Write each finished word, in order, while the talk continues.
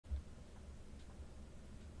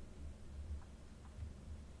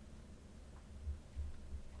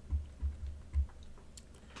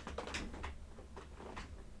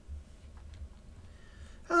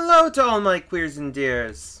Hello to all my queers and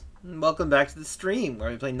dears, and welcome back to the stream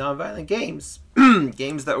where we play non-violent games.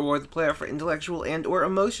 Games that reward the player for intellectual and or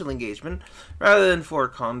emotional engagement, rather than for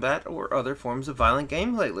combat or other forms of violent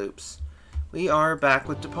gameplay loops. We are back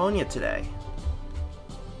with Deponia today.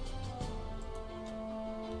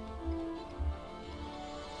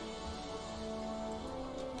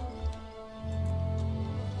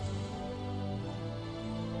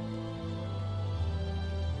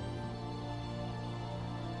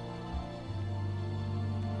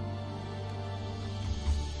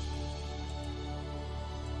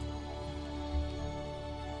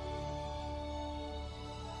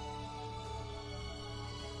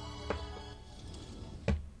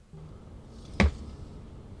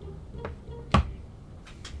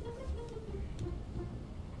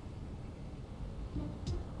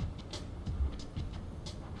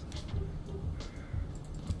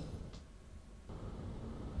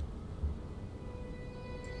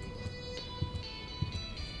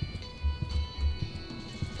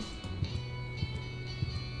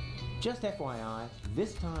 Just FYI,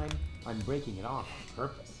 this time I'm breaking it off on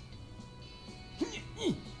purpose.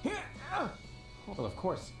 Well, of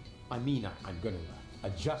course, I mean I'm going to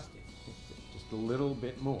adjust it just a little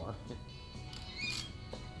bit more.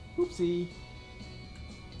 Oopsie.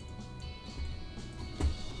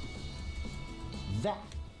 That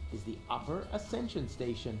is the upper ascension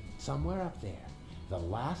station, somewhere up there. The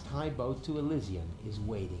last high boat to Elysium is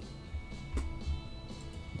waiting.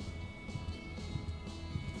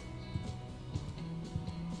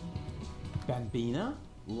 Bambina?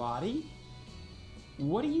 Lottie?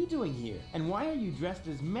 What are you doing here? And why are you dressed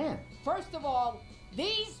as men? First of all,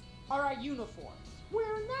 these are our uniforms.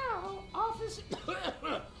 We're now officers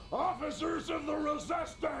of the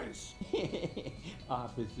Resistance!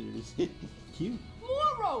 Officers. Cute.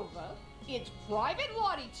 Moreover, it's Private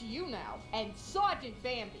Lottie to you now, and Sergeant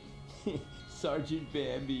Bambi. Sergeant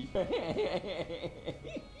Bambi.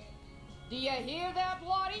 Do you hear that,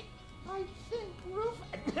 Lottie? I think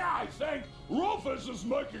Rufus is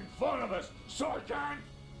making fun of us, Sergeant!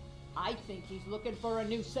 I think he's looking for a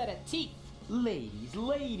new set of teeth.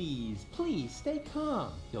 Ladies, please stay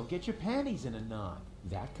calm. Don't get your panties in a knot.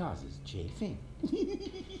 That causes chafing.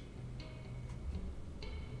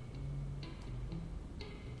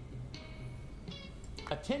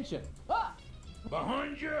 Attention! Ah!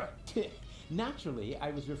 Behind you! Naturally, I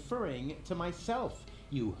was referring to myself,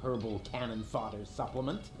 you herbal cannon fodder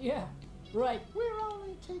supplement. Yeah, right. We're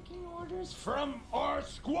only taking orders From our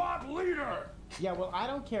squad leader! Yeah, well, I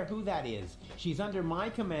don't care who that is. She's under my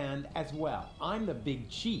command as well. I'm the big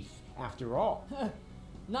chief, after all.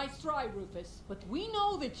 Nice try, Rufus. But we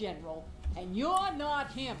know the General, and you're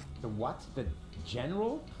not him. The what? The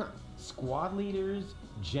general? Squad leaders?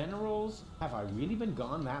 Generals? Have I really been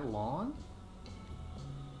gone that long?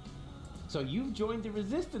 So you've joined the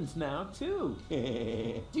Resistance now, too.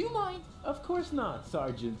 Do you mind? Of course not,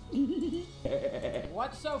 Sergeant.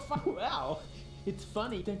 What's so funny? Well, it's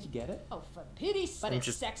funny, don't you get it? Oh, for pity's sake. But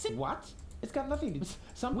it's sexy? What? It's got nothing to do with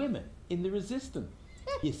some women in the Resistance.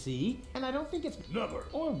 You see? And I don't think it's... Never.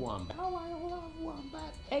 Or Wombat. Oh, I love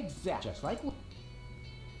Wombat. Exactly. Just like...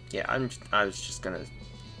 Yeah, I was just gonna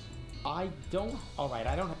I don't... Alright,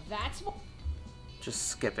 I don't have... That's... just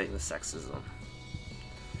skipping the sexism.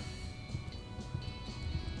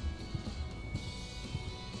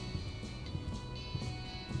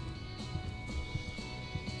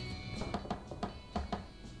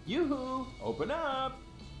 Yoo-hoo! Open up!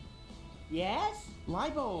 Yes?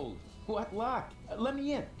 Leibold! What luck? Let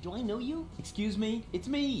me in. Do I know you? Excuse me? It's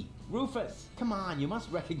me, Rufus. Come on, you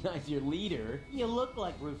must recognize your leader. You look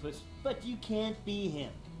like Rufus, but you can't be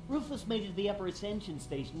him. Rufus made it to the upper ascension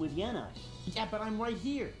station with Yanash. Yeah, but I'm right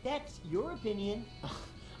here. That's your opinion.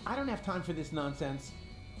 I don't have time for this nonsense.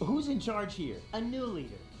 Who's in charge here? A new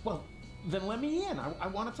leader. Well, then let me in. I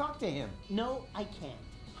want to talk to him. No, I can't.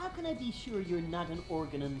 How can I be sure you're not an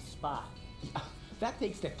Organon spy? That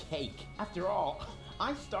takes the cake. After all,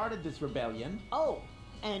 I started this rebellion. Oh,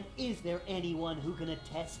 and is there anyone who can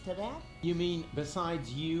attest to that? You mean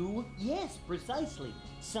besides you? Yes, precisely.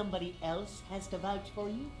 Somebody else has to vouch for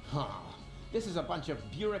you? Huh. This is a bunch of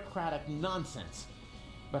bureaucratic nonsense.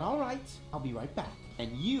 But all right, I'll be right back.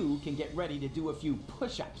 And you can get ready to do a few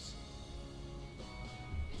push-ups.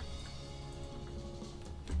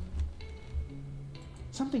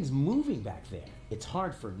 Something's moving back there. It's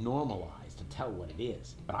hard for normal eyes to tell what it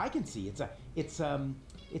is, but I can see it's a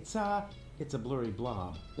blurry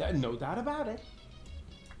blob. No doubt about it.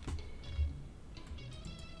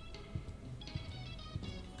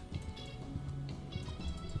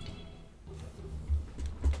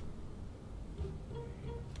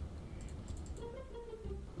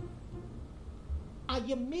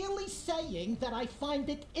 you merely saying that I find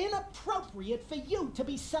it inappropriate for you to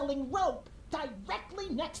be selling rope directly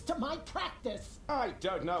next to my practice? I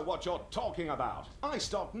don't know what you're talking about. I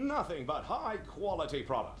stock nothing but high-quality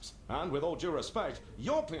products. And with all due respect,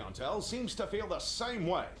 your clientele seems to feel the same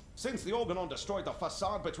way. Since the Organon destroyed the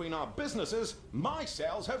facade between our businesses, my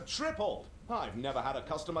sales have tripled. I've never had a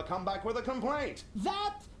customer come back with a complaint.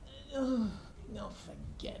 That... no,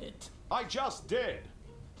 forget it. I just did.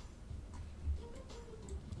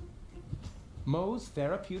 Moe's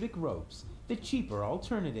Therapeutic Ropes, the cheaper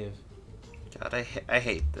alternative. God, I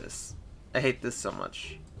hate this. I hate this so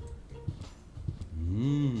much.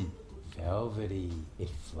 Mmm, velvety. It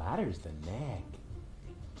flatters the neck.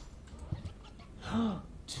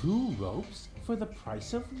 2 ropes for the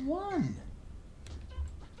price of 1.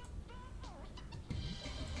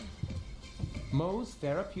 Moe's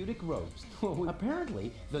Therapeutic Ropes.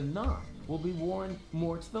 Apparently, the knot will be worn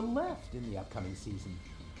more to the left in the upcoming season.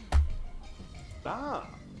 Ah,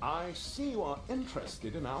 I see you are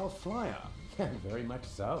interested in our flyer. Very much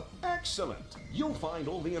so. Excellent. You'll find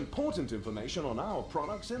all the important information on our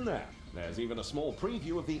products in there. There's even a small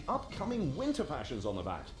preview of the upcoming winter fashions on the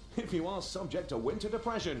back. If you are subject to winter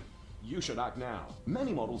depression, you should act now.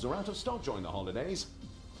 Many models are out of stock during the holidays.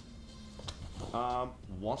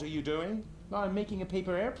 What are you doing? I'm making a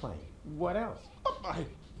paper airplane. What else? Oh, my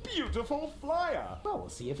beautiful flyer! Well, we'll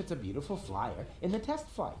see if it's a beautiful flyer in the test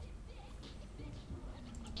flight.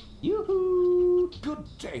 Yoo-hoo! Good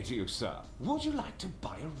day to you, sir. Would you like to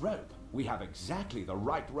buy a rope? We have exactly the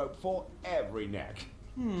right rope for every neck.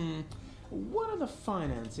 What are the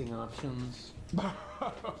financing options?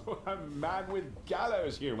 A man with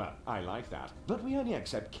gallows humor. I like that. But we only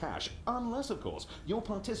accept cash, unless, of course, you're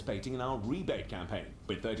participating in our rebate campaign.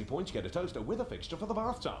 With 30 points, you get a toaster with a fixture for the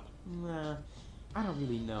bathtub. Nah, I don't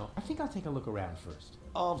really know. I think I'll take a look around first.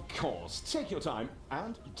 Of course. Take your time,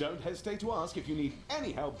 and don't hesitate to ask if you need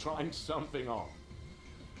any help trying something on.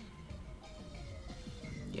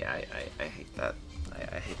 Yeah, I hate that.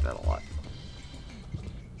 I hate that a lot.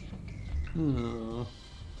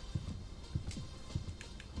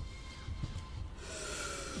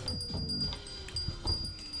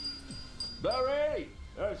 Barry,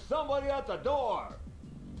 there's somebody at the door.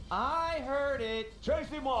 I heard it. Chase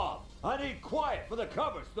him off. I need quiet for the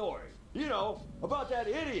cover story. You know, about that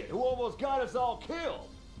idiot who almost got us all killed.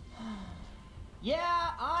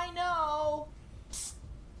 Yeah, I know. Psst.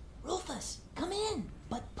 Rufus, come in.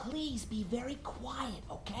 But please be very quiet,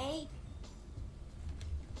 okay?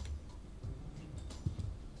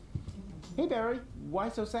 Hey, Barry. Why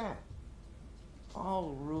so sad?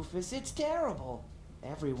 Oh, Rufus, it's terrible.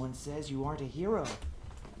 Everyone says you aren't a hero.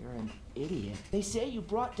 You're an idiot. They say you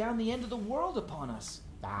brought down the end of the world upon us.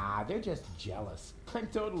 Ah, they're just jealous. I'm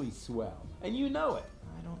totally swell, and you know it.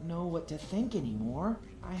 I don't know what to think anymore.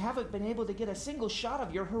 I haven't been able to get a single shot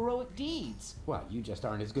of your heroic deeds. Well, you just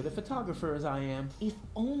aren't as good a photographer as I am. If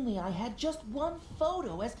only I had just one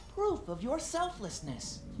photo as proof of your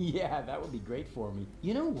selflessness. Yeah, that would be great for me.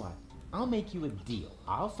 You know what? I'll make you a deal.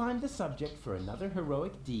 I'll find the subject for another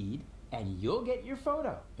heroic deed, and you'll get your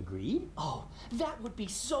photo. Agreed? Oh, that would be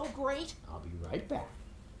so great. I'll be right back.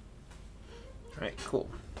 Alright, cool.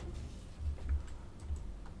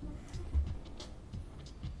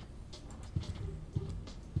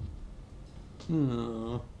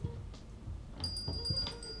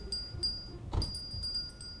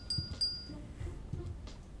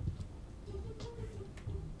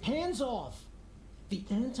 Hands off. The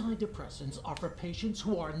antidepressants are for patients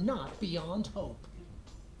who are not beyond hope.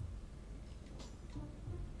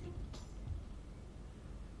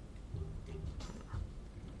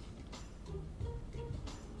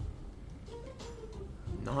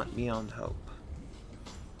 Not beyond hope.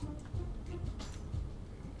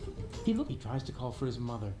 He tries to call for his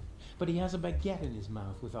mother, but he has a baguette in his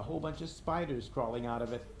mouth with a whole bunch of spiders crawling out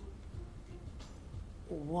of it.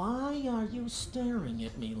 Why are you staring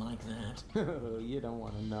at me like that? You don't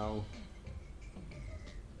want to know.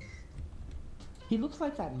 He looks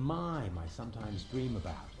like that mime I sometimes dream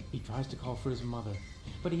about. He tries to call for his mother,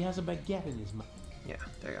 but he has a baguette in his mouth. Yeah,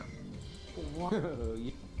 there you go. What?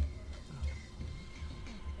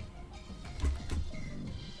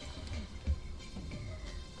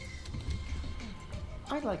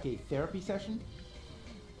 I'd like a therapy session.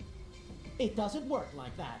 It doesn't work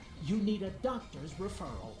like that. You need a doctor's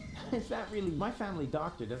referral. Is that really? My family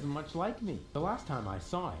doctor doesn't much like me. The last time I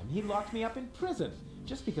saw him, he locked me up in prison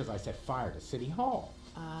just because I set fire to City Hall.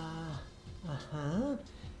 Uh-huh.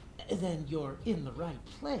 Then you're in the right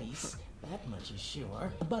place. That much is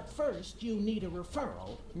sure. But first, you need a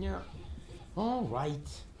referral. Yeah. All right.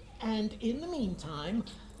 And in the meantime,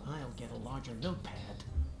 I'll get a larger notepad.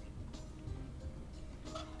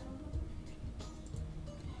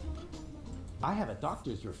 I have a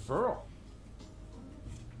doctor's referral.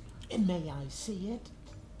 May I see it?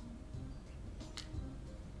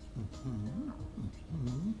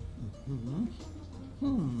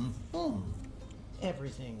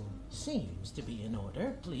 Everything seems to be in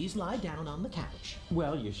order. Please lie down on the couch.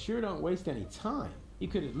 Well, you sure don't waste any time. You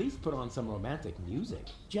could at least put on some romantic music.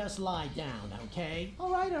 Just lie down, okay?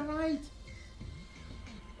 All right, all right.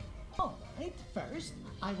 All right, first,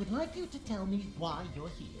 I would like you to tell me why you're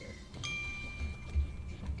here.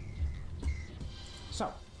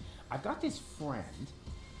 So, I've got this friend.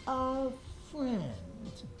 A friend.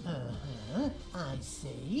 Uh-huh, I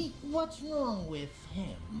see. What's wrong with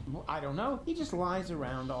him? I don't know. He just lies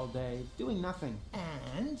around all day, doing nothing.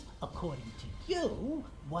 And, according to you,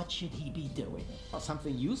 what should he be doing? Well,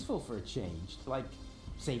 something useful for a change, like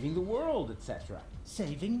saving the world, etc.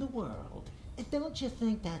 Saving the world. Don't you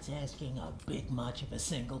think that's asking a bit much of a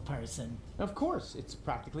single person? Of course, it's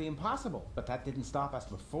practically impossible, but that didn't stop us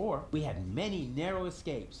before. We had many narrow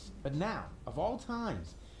escapes, but now, of all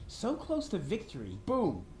times, so close to victory,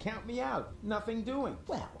 boom, count me out, nothing doing.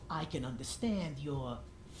 Well, I can understand your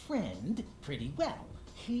friend pretty well.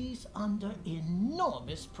 He's under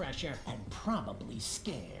enormous pressure and probably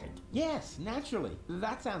scared. Yes, naturally.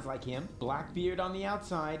 That sounds like him. Black beard on the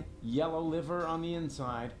outside, yellow liver on the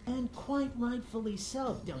inside. And quite rightfully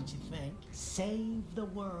so, don't you think? Save the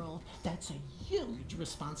world. That's a huge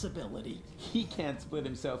responsibility. He can't split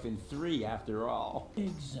himself in three after all.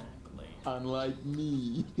 Exactly. Unlike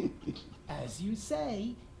me. As you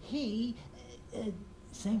say, he...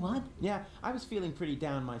 say what? Yeah, I was feeling pretty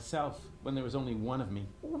down myself when there was only one of me.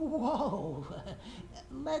 Whoa!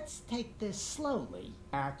 Let's take this slowly.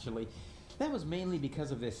 Actually, that was mainly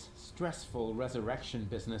because of this stressful resurrection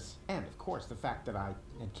business. And, of course, the fact that I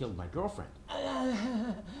had killed my girlfriend.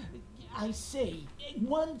 I see.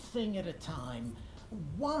 One thing at a time.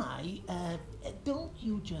 Why, don't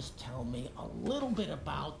you just tell me a little bit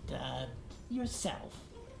about, yourself?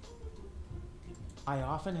 I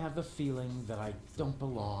often have the feeling that I don't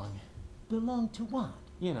belong. Belong to what?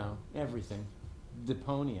 You know, everything.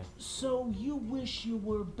 Deponia. So you wish you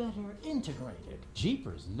were better integrated?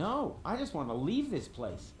 Jeepers, no. I just want to leave this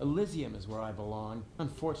place. Elysium is where I belong.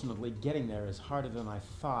 Unfortunately, getting there is harder than I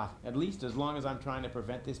thought. At least as long as I'm trying to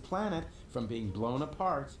prevent this planet from being blown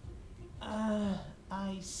apart.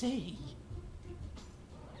 I see.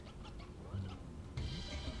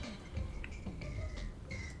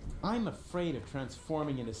 I'm afraid of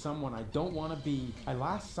transforming into someone I don't want to be. I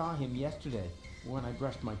last saw him yesterday when I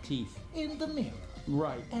brushed my teeth. In the mirror?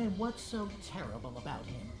 Right. And what's so terrible about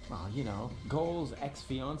him? Well, you know, Goal's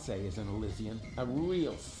ex-fiancée is an Elysian. A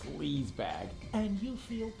real sleazebag. And you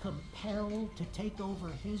feel compelled to take over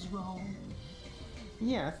his role?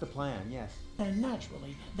 Yeah, that's the plan, yes. And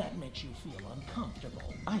naturally, that makes you feel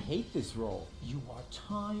uncomfortable. I hate this role. You are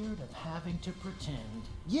tired of having to pretend.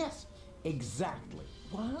 Yes, exactly.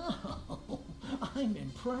 Wow, I'm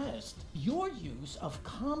impressed. Your use of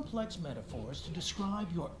complex metaphors to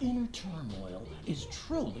describe your inner turmoil is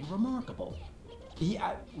truly remarkable.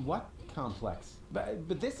 Yeah, what complex?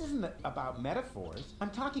 But this isn't about metaphors. I'm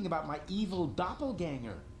talking about my evil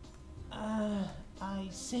doppelganger. I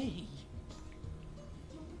see.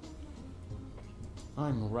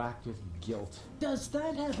 I'm racked with guilt. Does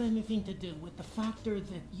that have anything to do with the factor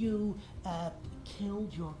that you,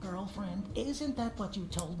 killed your girlfriend? Isn't that what you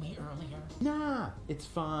told me earlier? Nah, it's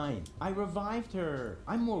fine. I revived her.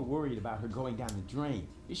 I'm more worried about her going down the drain.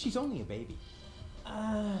 She's only a baby.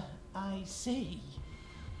 I see.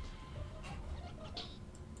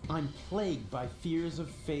 I'm plagued by fears of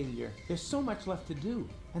failure. There's so much left to do,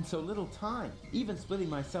 and so little time. Even splitting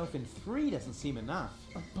myself in three doesn't seem enough.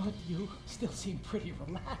 But you still seem pretty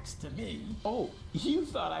relaxed to me. Oh, you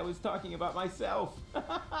thought I was talking about myself.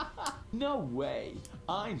 No way.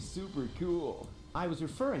 I'm super cool. I was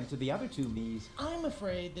referring to the other two me's. I'm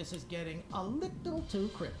afraid this is getting a little too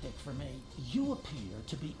cryptic for me. You appear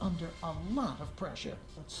to be under a lot of pressure.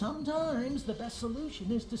 But sometimes the best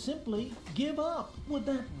solution is to simply give up. Would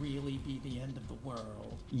that really be the end of the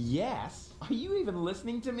world? Yes. Are you even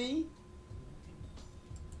listening to me?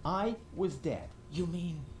 I was dead. You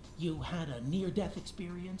mean you had a near-death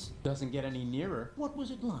experience? Doesn't get any nearer. What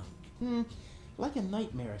was it like? Like a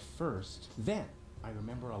nightmare at first. Then, I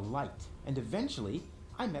remember a light. And eventually,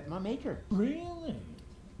 I met my maker. Really?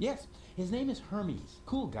 Yes, his name is Hermes.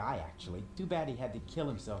 Cool guy, actually. Too bad he had to kill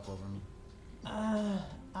himself over me.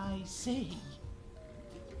 I see.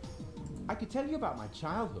 I could tell you about my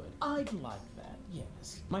childhood. I'd like that.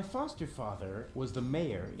 Yes. My foster father was the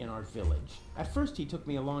mayor in our village. At first he took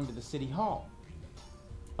me along to the city hall.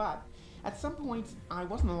 But at some point I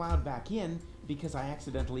wasn't allowed back in because I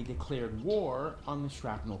accidentally declared war on the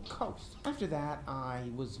Shrapnel Coast. After that I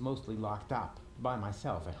was mostly locked up by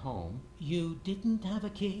myself at home. You didn't have a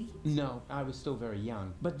key? No, I was still very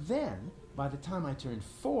young. But then, by the time I turned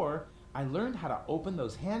 4, I learned how to open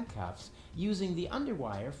those handcuffs using the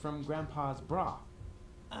underwire from Grandpa's bra.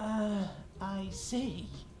 I see.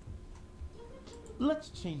 Let's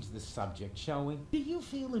change the subject, shall we? Do you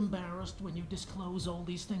feel embarrassed when you disclose all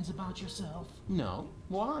these things about yourself? No.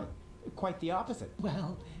 Why? Quite the opposite.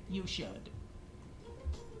 Well, you should.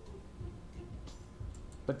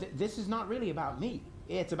 But this is not really about me.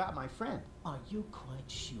 It's about my friend. Are you quite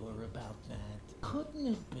sure about that? Couldn't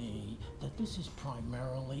it be that this is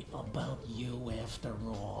primarily about you after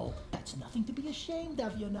all? That's nothing to be ashamed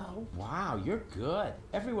of, you know. Wow, you're good.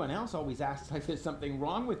 Everyone else always acts like there's something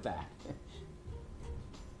wrong with that.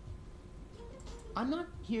 I'm not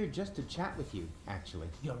here just to chat with you, actually.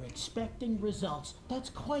 You're expecting results. That's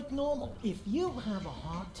quite normal. If you have a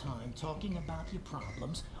hard time talking about your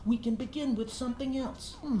problems, we can begin with something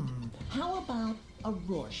else. How about a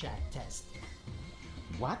Rorschach test?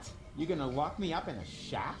 What? You're gonna lock me up in a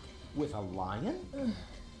shack with a lion?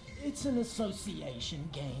 It's an association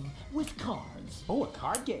game with cards. Oh, a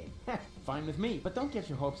card game. Fine with me, but don't get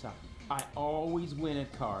your hopes up. I always win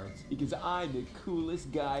at cards because I'm the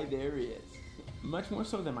coolest guy there is. Much more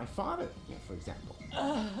so than my father, for example.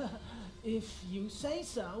 If you say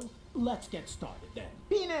so, let's get started then.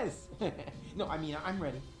 Penis! No, I mean, I'm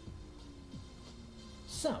ready.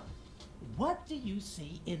 So, what do you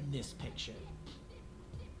see in this picture?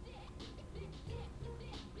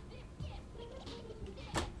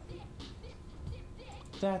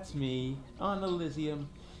 That's me, on Elysium,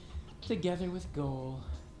 together with goal.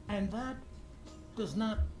 And that does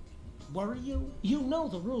not worry you? You know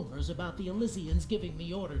the rumors about the Elysians giving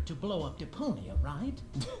the order to blow up Deponia, right?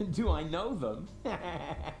 Do I know them?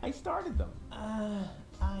 I started them.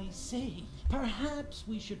 I see. Perhaps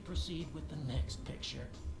we should proceed with the next picture.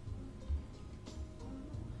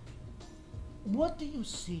 What do you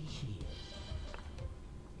see here?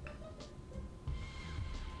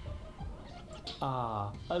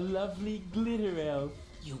 Ah, a lovely glitter elf.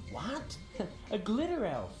 You what? A glitter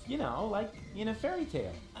elf, you know, like in a fairy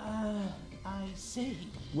tale. I see.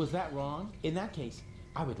 Was that wrong? In that case,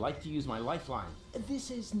 I would like to use my lifeline.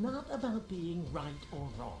 This is not about being right or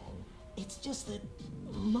wrong. It's just that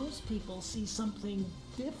most people see something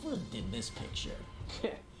different in this picture.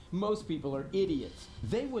 Most people are idiots.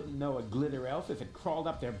 They wouldn't know a glitter elf if it crawled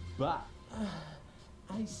up their butt.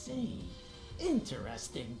 I see.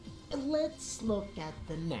 Interesting. Let's look at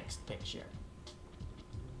the next picture.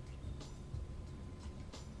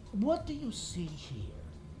 What do you see here?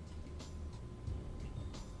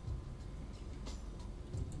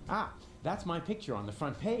 Ah, that's my picture on the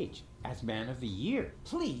front page, as Man of the Year.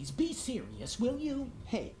 Please be serious, will you?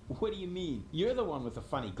 Hey, what do you mean? You're the one with the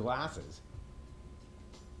funny glasses.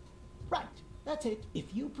 Right, that's it.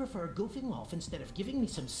 If you prefer goofing off instead of giving me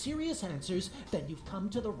some serious answers, then you've come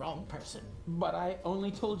to the wrong person. But I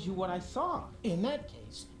only told you what I saw. In that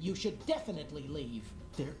case, you should definitely leave.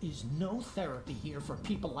 There is no therapy here for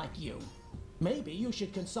people like you. Maybe you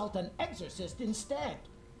should consult an exorcist instead.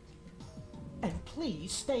 And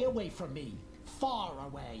please stay away from me. Far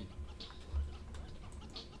away.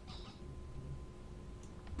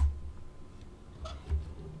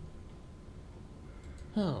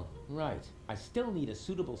 Oh, right. I still need a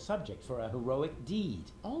suitable subject for a heroic deed.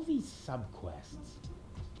 All these subquests.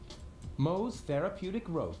 Moe's therapeutic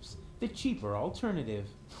ropes, the cheaper alternative.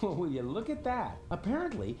 Will you look at that?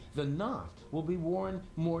 Apparently, the knot will be worn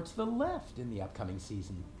more to the left in the upcoming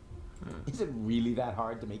season. Is it really that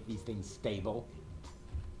hard to make these things stable?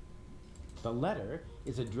 The letter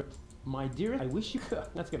is addressed. My dearest, I wish you could.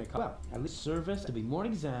 That's gonna come. Well, at least service, to be more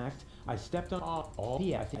exact, I stepped on all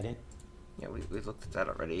the evidence. Yeah, we looked at that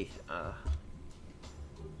already.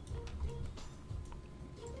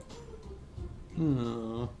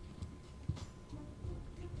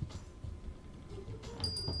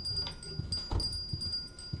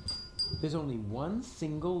 There's only one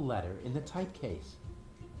single letter in the typecase.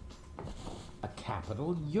 A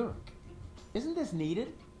capital Yerk. Isn't this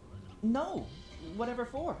needed? No, whatever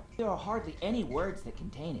for. There are hardly any words that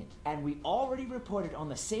contain it, and we already reported on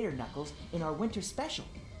the satyr knuckles in our winter special.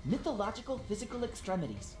 Mythological physical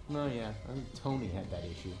extremities. Oh yeah, I think Tony had that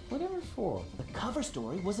issue. Whatever for? The cover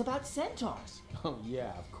story was about centaurs. Oh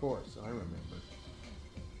yeah, of course, I remember.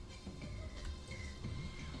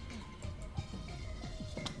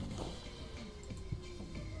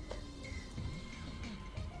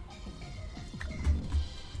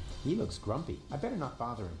 He looks grumpy. I better not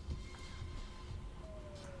bother him.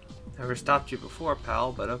 Never stopped you before,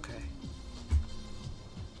 pal, but okay.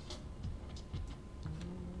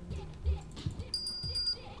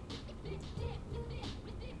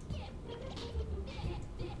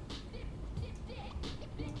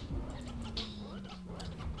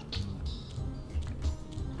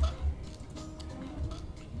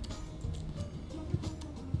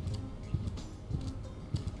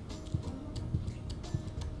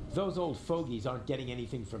 Those old fogies aren't getting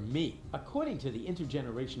anything from me. According to the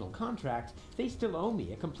intergenerational contract, they still owe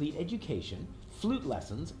me a complete education, flute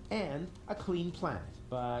lessons, and a clean planet.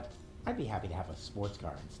 But I'd be happy to have a sports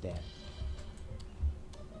car instead.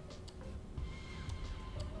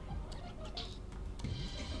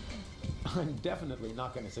 I'm definitely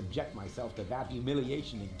not going to subject myself to that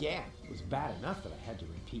humiliation again. It was bad enough that I had to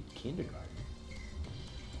repeat kindergarten.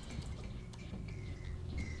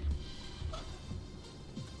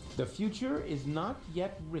 The future is not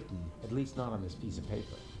yet written, at least not on this piece of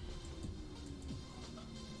paper.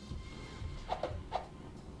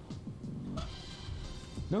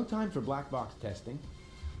 No time for black box testing.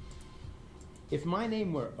 If my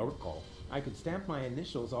name were Urkel, I could stamp my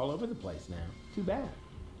initials all over the place now. Too bad.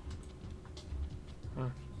 Huh.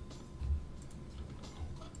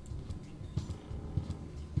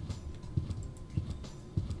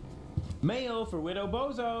 Mail for Widow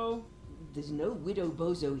Bozo! There's no Widow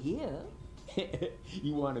Bozo here.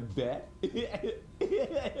 You want to bet?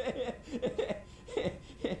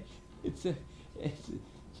 It's a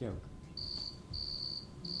joke.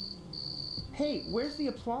 Hey, where's the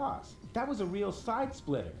applause? That was a real side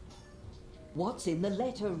splitter. What's in the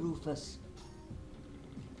letter, Rufus?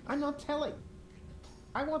 I'm not telling.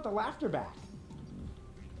 I want the laughter back.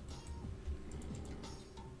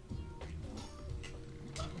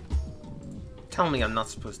 Tell me I'm not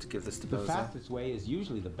supposed to give this to The Bozo. fastest way is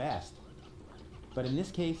usually the best. But in this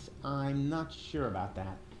case, I'm not sure about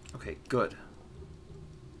that. Okay, good.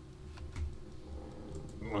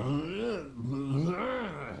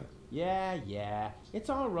 Yeah. It's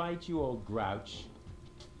all right, you old grouch.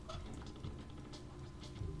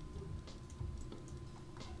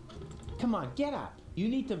 Come on, get up. You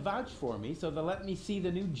need to vouch for me so they'll let me see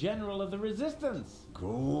the new general of the resistance. Go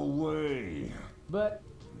away. But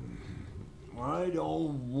I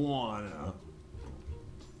don't wanna.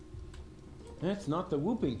 it's not the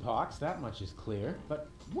whooping pox, that much is clear. But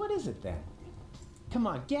what is it then? Come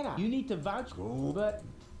on, get up. You need to vouch. Go. But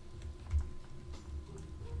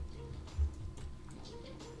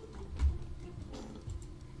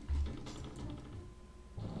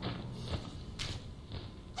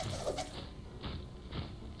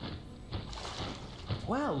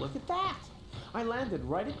wow, look at that! I landed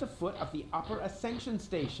right at the foot of the Upper Ascension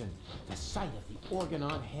Station, the site of the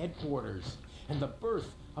Orgonon headquarters, and the birth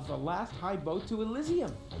of the last high boat to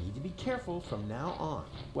Elysium. I need to be careful from now on.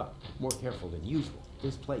 Well, more careful than usual.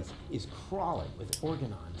 This place is crawling with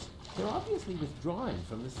Orgonons. They're obviously withdrawing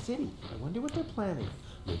from the city. I wonder what they're planning.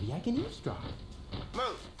 Maybe I can eavesdrop.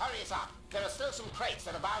 Move! Hurry us up! There are still some crates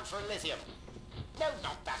that are bound for Elysium. No,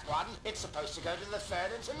 not that one. It's supposed to go to the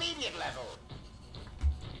third intermediate level.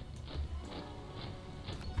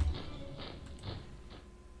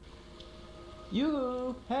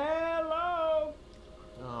 Yoo-hoo! Hello!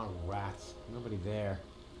 Oh, rats. Nobody there.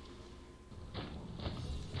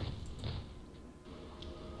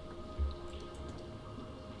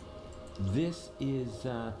 This is,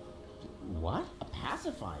 what? A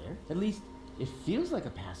pacifier? At least, it feels like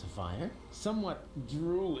a pacifier. Somewhat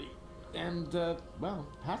drooly. And, well,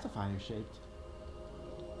 pacifier-shaped.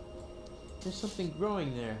 There's something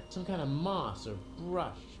growing there. Some kind of moss or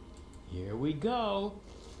brush. Here we go.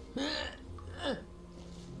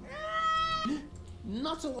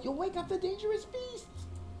 Not so. You'll wake up the dangerous beasts.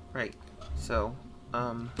 Right. So,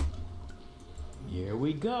 Here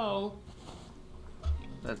we go.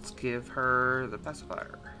 let's give her the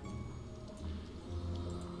pacifier.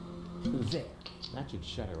 There. That should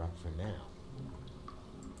shut her up for now.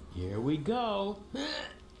 Here we go.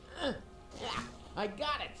 I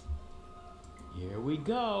got it. Here we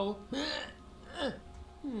go.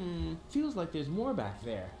 Feels like there's more back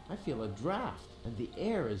there. I feel a draft, and the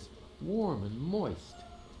air is warm and moist.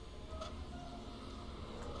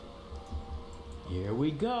 Here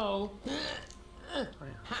we go.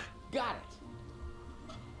 Ha! Got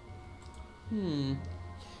it.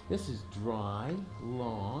 This is dry,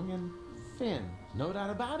 long, and thin. No doubt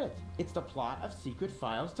about it. It's the plot of Secret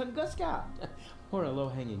Files Tunguska. Or a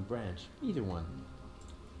low-hanging branch. Either one.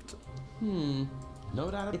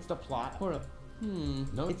 No doubt it's the plot or a...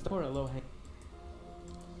 No, it's the or a low-hanging...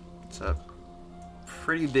 It's a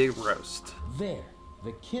pretty big roast. There.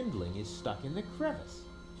 The kindling is stuck in the crevice.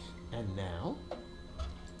 And now?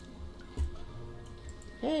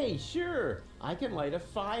 Hey, sure, I can light a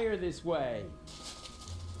fire this way.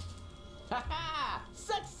 Ha ha!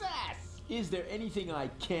 Success! Is there anything I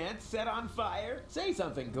can't set on fire? Say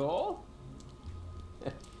something, Goal.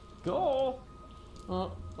 Goal?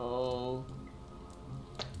 Uh-oh.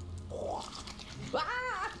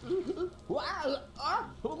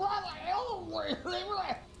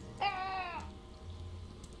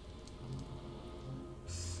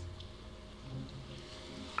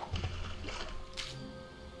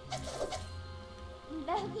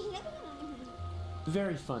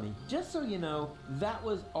 Very funny. Just so you know, that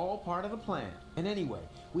was all part of the plan. And anyway,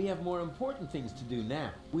 we have more important things to do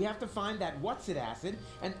now. We have to find that what's-it acid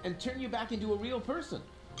and turn you back into a real person.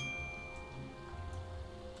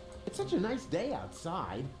 It's such a nice day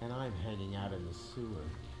outside, and I'm hanging out in the sewer.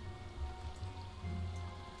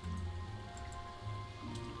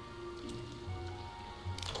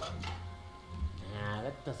 Ah,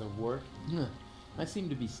 that doesn't work. I seem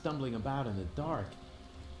to be stumbling about in the dark.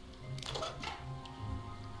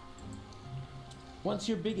 Once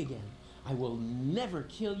you're big again, I will never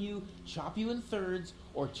kill you, chop you in thirds,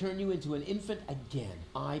 or turn you into an infant again.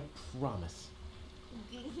 I promise.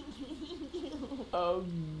 Oh,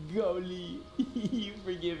 golly. You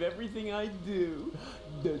forgive everything I do.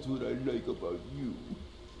 That's what I like about you.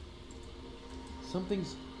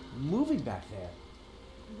 Something's moving back there.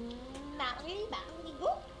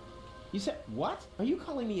 You said, what? Are you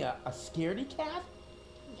calling me a scaredy cat?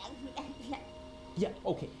 Yeah,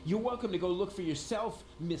 okay. You're welcome to go look for yourself,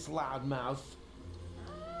 Miss Loudmouth.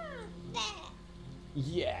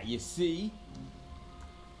 Yeah, you see?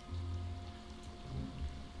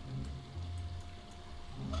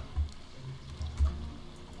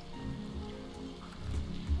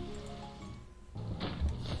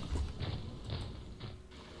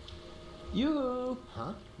 You?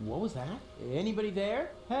 Huh? What was that? Anybody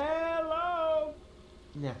there? Hello?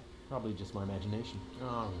 Nah, probably just my imagination.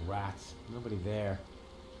 Oh, rats. Nobody there.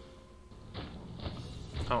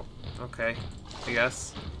 Oh, okay. I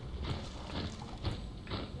guess.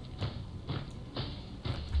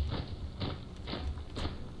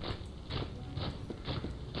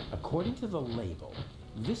 According to the label,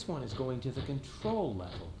 this one is going to the control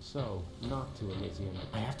level, so not to Elysium.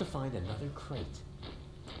 I have to find another crate.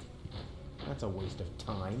 That's a waste of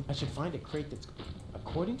time. I should find a crate that's...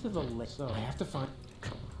 According to the list, so I have to find...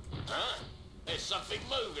 Huh? There's something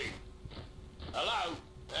moving. Hello?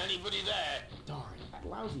 Anybody there? Darn, that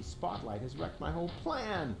lousy spotlight has wrecked my whole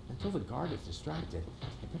plan. Until the guard is distracted,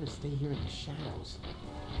 I better stay here in the shadows.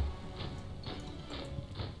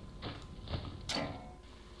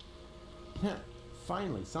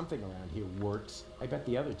 Finally, something around here works. I bet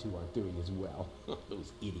the other two aren't doing as well.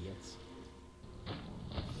 Those idiots.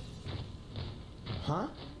 Huh?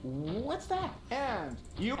 What's that? And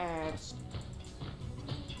you and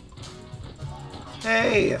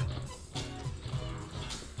Hey!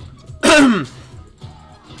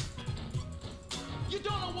 You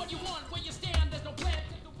don't know what you want where you stand. There's no plan.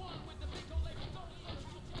 Take the one with the big old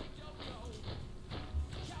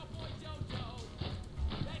Cowboy Dodo.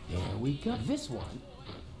 There we go. This one.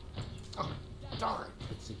 Oh, darn.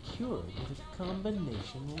 It's secured with a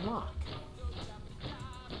combination lock.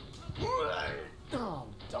 Oh,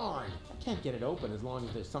 darn. I can't get it open as long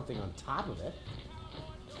as there's something on top of it.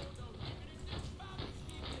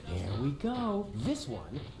 There we go. This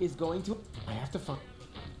one is going to... I have to find...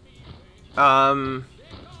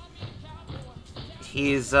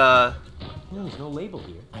 He's, No, there's no label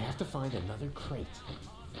here. I have to find another crate.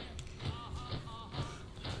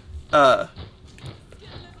 By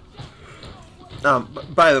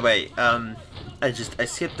the way, I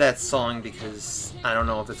skipped that song because I don't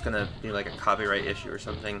know if it's gonna be like a copyright issue or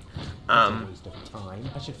something. That's a waste of time.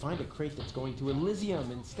 I should find a crate that's going to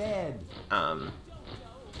Elysium instead.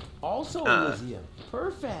 Also Elysium.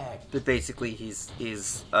 Perfect. But basically, he's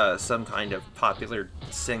some kind of popular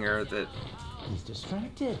singer that He's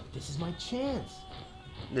distracted. This is my chance.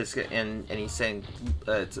 this guy, and he's saying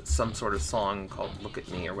it's some sort of song called "Look at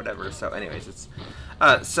Me" or whatever. So, anyways, it's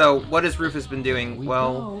so what has Rufus been doing? We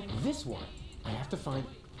Well, go. This one. I have to find.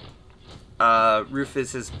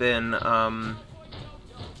 Rufus has been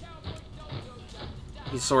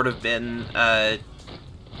he's sort of been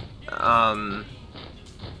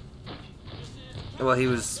well, he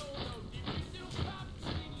was,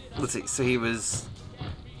 let's see,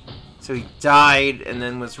 so he died and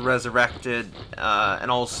then was resurrected,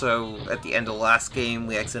 and also at the end of the last game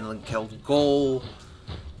we accidentally killed Goal,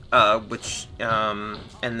 which and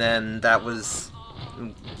then that was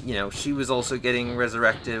You know, she was also getting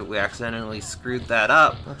resurrected. We accidentally screwed that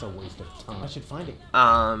up. That's a waste of time. I should find it.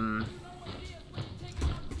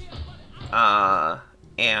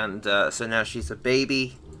 So now she's a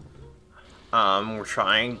baby. We're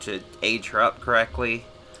trying to age her up correctly.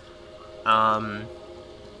 And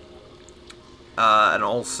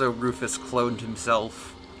also Rufus cloned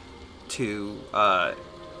himself to,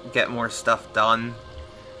 get more stuff done.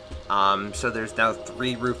 So there's now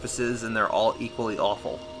 3 Rufuses, and they're all equally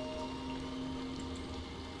awful.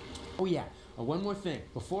 Oh yeah, one more thing.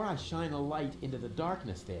 Before I shine a light into the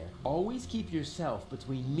darkness there, always keep yourself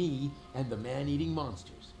between me and the man-eating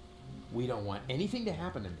monsters. We don't want anything to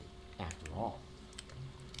happen to me, after all.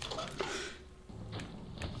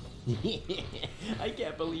 I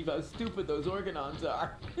can't believe how stupid those Organons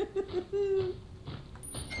are.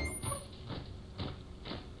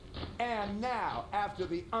 And now, after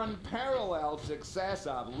the unparalleled success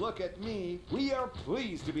of Look at Me, we are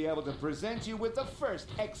pleased to be able to present you with the first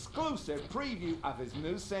exclusive preview of his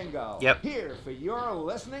new single. Yep. Here, for your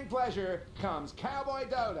listening pleasure, comes Cowboy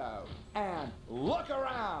Dodo and Look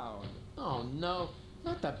Around. Oh no,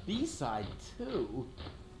 not the B-side too.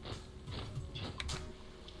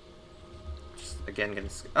 Just again gonna...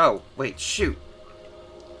 Oh, wait, shoot.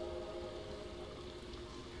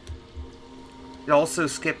 It also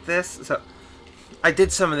skipped this, so I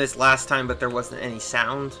did some of this last time, but there wasn't any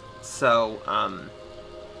sound, so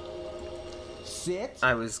Sit.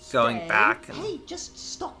 I was going stay. back. And... Hey, just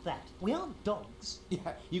stop that. We aren't dogs.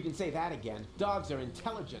 Yeah, you can say that again. Dogs are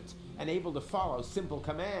intelligent and able to follow simple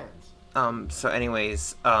commands. So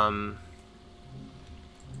anyways,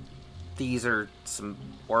 these are some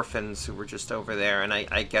orphans who were just over there, and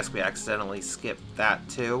I guess we accidentally skipped that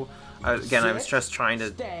too. Again, I was just trying to...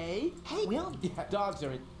 Stay. Hey, we aren't... Yeah, dogs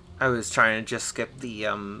are... I was trying to just skip the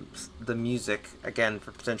music, again,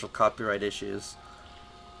 for potential copyright issues.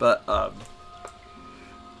 But, I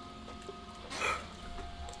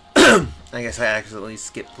guess I accidentally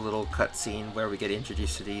skipped the little cutscene where we get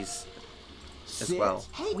introduced to these as Sit. well.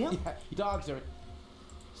 Hey, yeah, dogs are...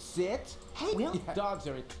 Sit. Hey, yeah, dogs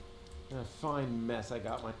are... A fine mess I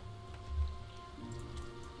got my...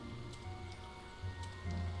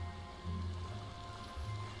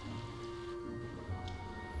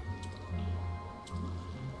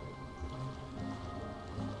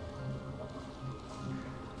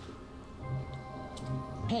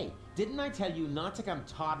 Hey, didn't I tell you not to come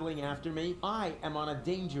toddling after me? I am on a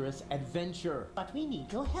dangerous adventure. But we need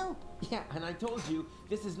your help. Yeah, and I told you,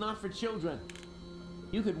 this is not for children.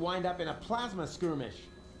 You could wind up in a plasma skirmish.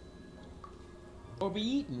 Or be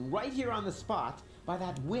eaten right here on the spot by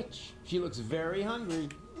that witch. She looks very hungry.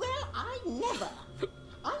 Well, I never.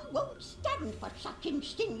 I won't stand for such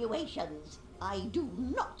insinuations. I do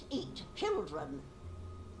not eat children.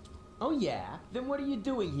 Oh yeah? Then what are you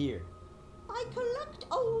doing here? I collect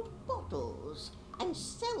old bottles and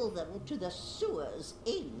sell them to the sewers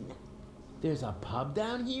inn. There's a pub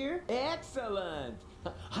down here? Excellent!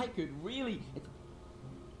 I could really...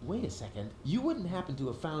 Wait a second. You wouldn't happen to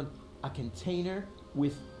have found a container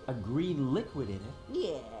with a green liquid in it?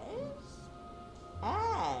 Yes.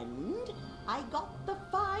 And I got the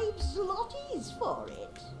 5 zlotys for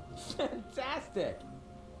it. Fantastic!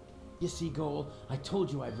 You see, Goal, I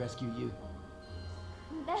told you I'd rescue you.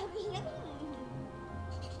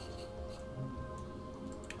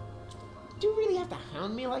 Do you really have to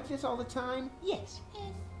hound me like this all the time? Yes.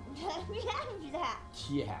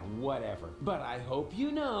 Yeah, whatever. But I hope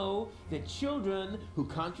you know that children who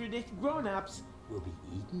contradict grown-ups will be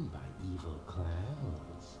eaten by evil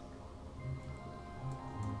clowns.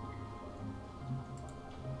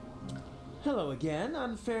 Hello again,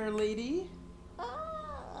 unfair lady.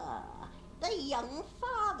 Ah, the young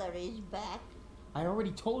father is back. I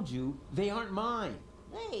already told you they aren't mine.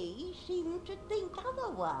 They seem to think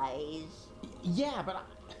otherwise. Yeah, but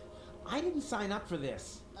I didn't sign up for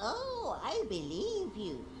this. Oh, I believe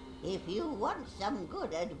you. If you want some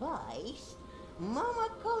good advice, Mama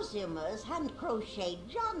Cosima's hand-crocheted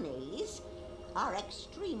johnnies are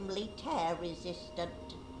extremely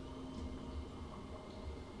tear-resistant.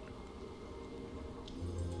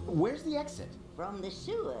 Where's the exit? From the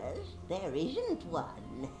sewers, there isn't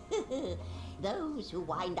one. Those who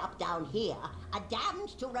wind up down here are damned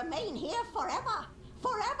to remain here forever.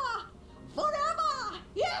 Forever! Forever!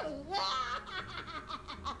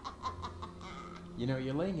 You know,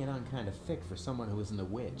 you're laying it on kind of thick for someone who isn't a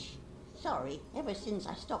witch. Sorry, ever since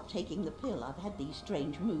I stopped taking the pill, I've had these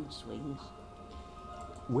strange mood swings.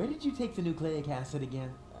 Where did you take the nucleic acid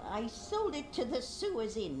again? I sold it to the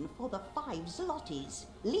sewers inn for the 5 zlotys.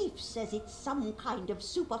 Leaf says it's some kind of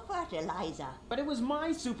super fertilizer. But it was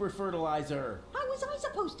my super fertilizer. How was I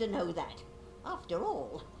supposed to know that? After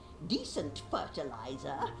all, decent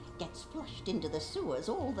fertilizer gets flushed into the sewers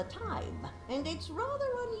all the time. And it's rather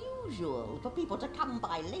unusual for people to come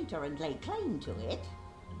by later and lay claim to it.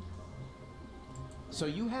 So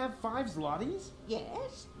you have 5 zlotys?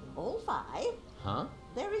 Yes, all 5. Huh?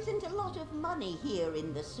 There isn't a lot of money here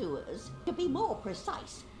in the sewers. To be more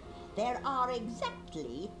precise, there are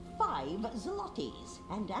exactly 5 zlotys.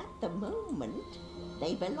 And at the moment,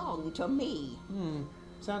 they belong to me.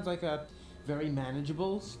 Sounds like a very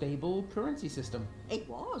manageable, stable currency system. It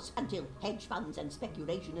was, until hedge funds and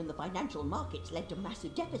speculation in the financial markets led to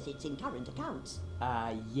massive deficits in current accounts.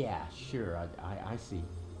 Yeah, sure, I see.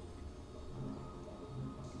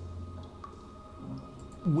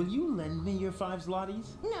 Will you lend me your 5 zlotys?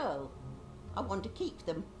 No, I want to keep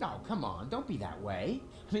them. Oh, come on, don't be that way.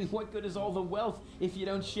 I mean, what good is all the wealth if you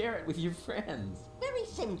don't share it with your friends? Very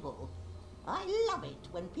simple. I love it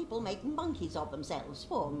when people make monkeys of themselves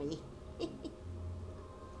for me.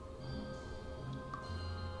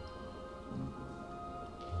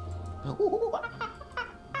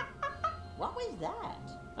 What was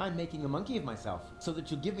that? I'm making a monkey of myself so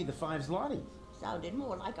that you'll give me the 5 zlotys. Sounded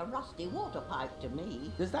more like a rusty water pipe to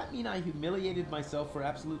me. Does that mean I humiliated myself for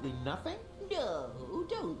absolutely nothing? No,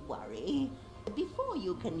 don't worry. Before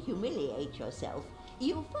you can humiliate yourself,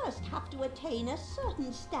 you first have to attain a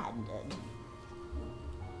certain standard.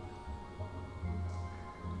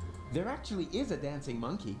 There actually is a dancing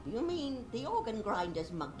monkey. You mean the organ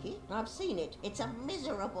grinder's monkey? I've seen it. It's a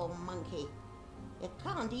miserable monkey. It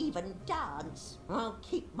can't even dance. I'll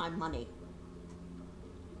keep my money.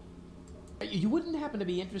 You wouldn't happen to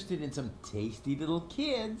be interested in some tasty little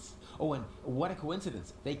kids? Oh, and what a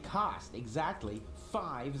coincidence. They cost exactly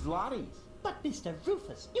 5 zlotys. But Mr.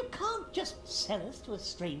 Rufus, you can't just sell us to a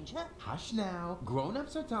stranger. Hush now.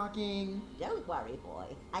 Grown-ups are talking. Don't worry, boy.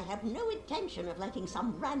 I have no intention of letting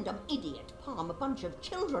some random idiot palm a bunch of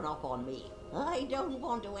children off on me. I don't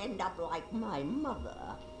want to end up like my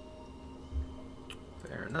mother.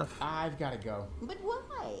 Fair enough. I've got to go. But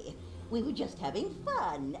why? We were just having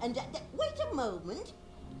fun. And wait a moment.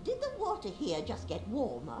 Did the water here just get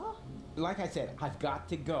warmer? Like I said, I've got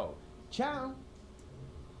to go. Ciao.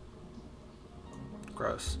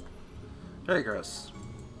 Gross. Very gross.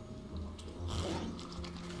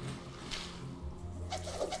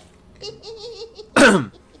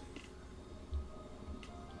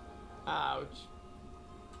 Ouch.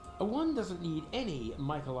 One doesn't need any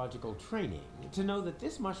mycological training to know that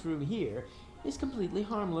this mushroom here is completely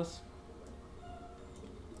harmless.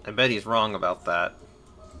 I bet he's wrong about that.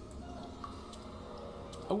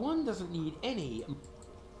 One doesn't need any...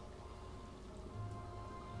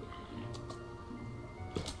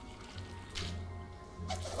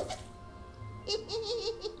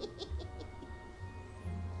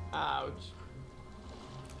 Ouch.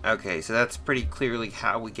 Okay, so that's pretty clearly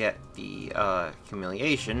how we get the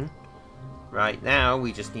humiliation. Right now,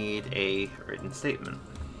 we just need a written statement.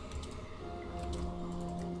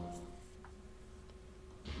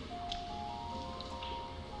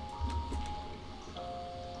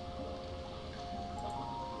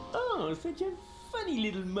 Oh, such a funny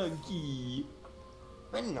little monkey.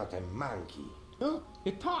 I'm not a monkey. Oh,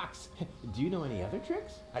 it talks. Do you know any other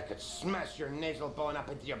tricks? I could smash your nasal bone up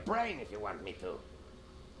into your brain if you want me to.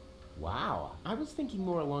 Wow. I was thinking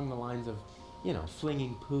more along the lines of, you know,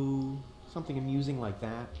 flinging poo, something amusing like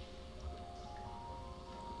that.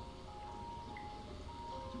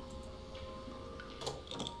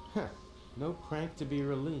 Huh. No crank to be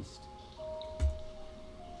released.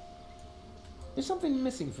 There's something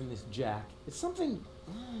missing from this jack. It's something,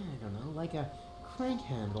 I don't know, like a crank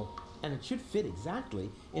handle. And it should fit exactly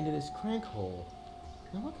into this crank hole.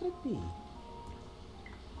 Now what could it be?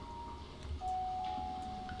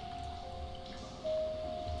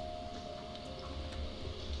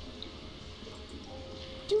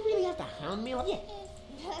 Do you really have to hound me like...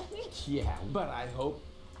 Yes. Yeah, but I hope...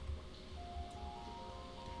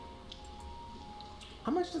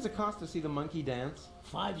 How much does it cost to see the monkey dance?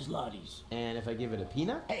 5 zlotys. And if I give it a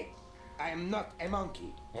peanut? Hey, I am not a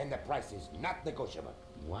monkey, and the price is not negotiable.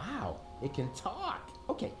 Wow, it can talk.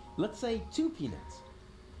 Okay, let's say 2 peanuts.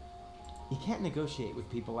 You can't negotiate with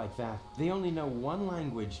people like that. They only know one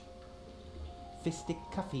language.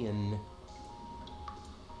 Fisticuffian.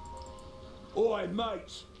 Oi,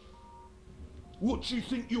 mate! What do you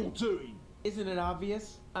think you're doing? Isn't it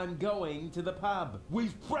obvious? I'm going to the pub.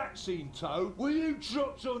 With brats in tow, were you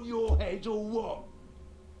dropped on your head or what?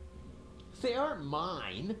 They aren't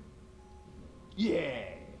mine. Yeah,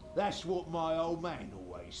 That's what my old man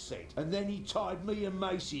always said. And then he tied me and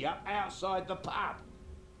Macy up outside the pub.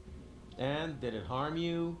 And did it harm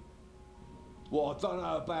you? Well, I don't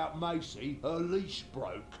know about Macy. Her leash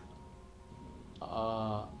broke.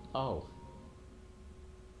 Oh.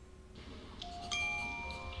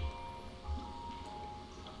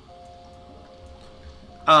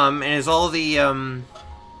 And is all the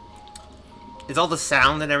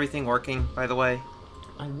sound and everything working, by the way?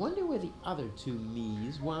 I wonder where the other two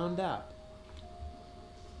me's wound up.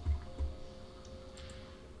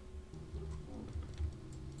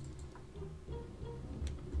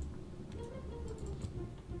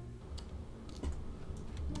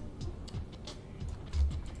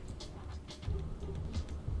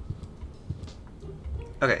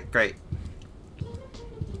 Okay, great.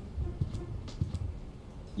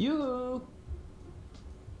 You.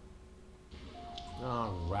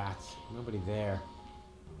 Oh, rats. Nobody there.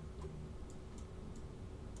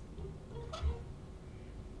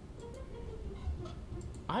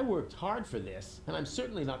 I worked hard for this, and I'm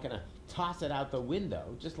certainly not gonna toss it out the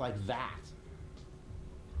window just like that.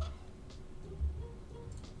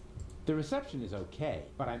 The reception is okay,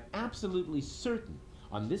 but I'm absolutely certain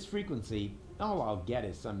on this frequency, all I'll get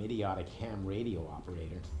is some idiotic ham radio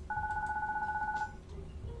operator.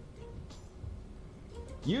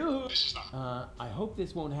 You. I hope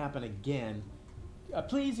this won't happen again.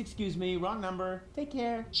 Please excuse me, wrong number. Take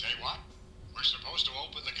care. Say what? We're supposed to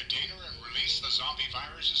open the container and release the zombie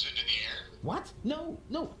viruses into the air? What? No,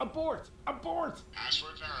 abort! Abort!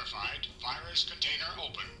 Password verified. Virus container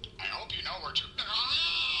opened. I hope you know where to...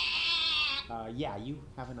 Yeah, you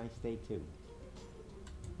have a nice day too.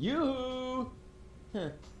 You. Huh,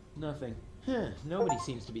 nothing. Huh, nobody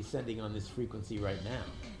seems to be sending on this frequency right now.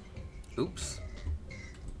 Oops.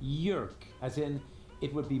 Yerk, as in,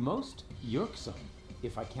 it would be most yerksome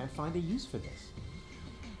if I can't find a use for this.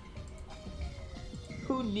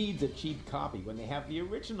 Who needs a cheap copy when they have the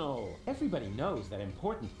original? Everybody knows that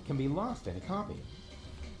important can be lost in a copy.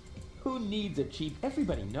 Who needs a cheap...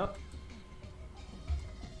 Everybody knows...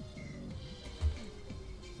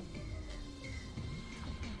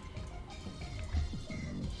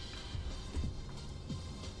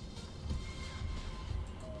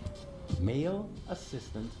 Male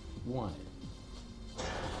assistant wanted.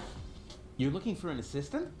 You're looking for an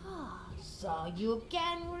assistant? So you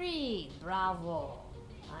can read, bravo.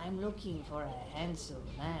 I'm looking for a handsome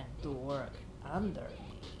man to work under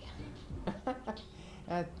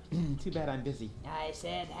me. Too bad I'm busy. I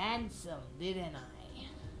said handsome, didn't I?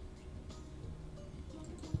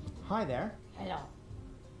 Hi there.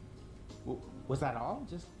 Hello. Was that all?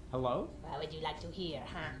 Just hello? What would you like to hear,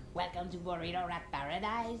 huh? Welcome to Burrito Rat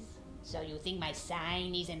Paradise? So you think my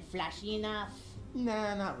sign isn't flashy enough?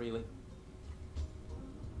 Nah, not really.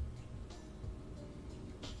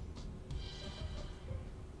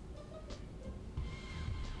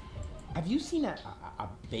 Have you seen a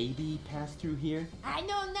baby pass through here? I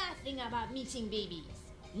know nothing about missing babies.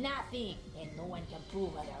 Nothing. And no one can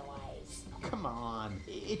prove otherwise. Oh, come on.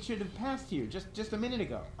 It should have passed here just a minute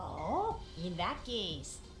ago. Oh? In that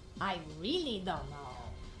case, I really don't know.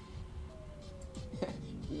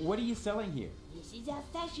 What are you selling here? This is a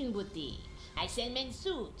fashion boutique. I sell men's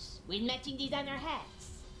suits with matching designer hats.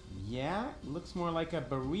 Yeah, looks more like a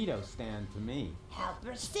burrito stand to me. How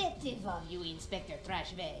perceptive of you, Inspector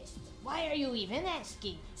Trash Vest. Why are you even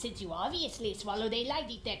asking? Since you obviously swallowed a lie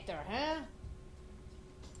detector, huh?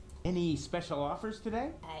 Any special offers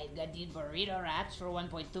today? I've got these burrito wraps for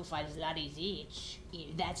 1.25 zlotys each.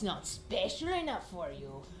 If that's not special enough for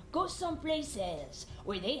you, go someplace else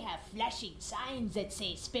where they have flashing signs that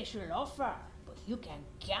say special offer. But you can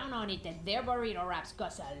count on it that their burrito wraps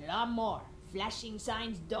cost a lot more. Flashing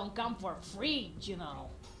signs don't come for free, you know.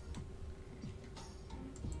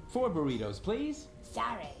 4 burritos, please.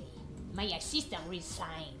 Sorry, my assistant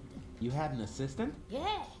resigned. You had an assistant?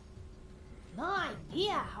 Yeah. No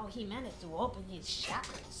idea how he managed to open his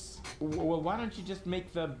shackles. Well, why don't you just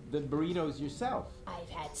make the burritos yourself? I've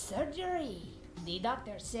had surgery. The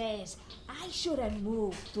doctor says I shouldn't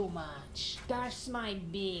move too much. Curse my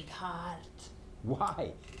big heart.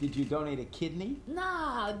 Why? Did you donate a kidney?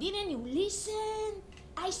 No, didn't you listen?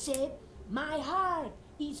 I said my heart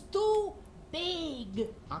is too big.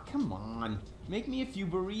 Ah, come on. Make me a few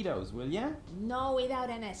burritos, will ya? No, without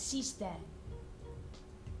an assistant.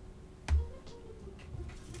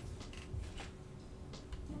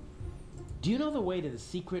 Do you know the way to the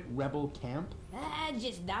secret rebel camp?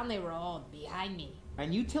 Just down the road, behind me.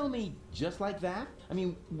 And you tell me just like that? I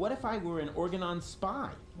mean, what if I were an Organon spy?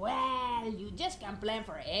 Well, you just can't plan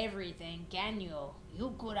for everything, can you?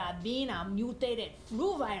 You could have been a mutated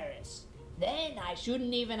flu virus. Then I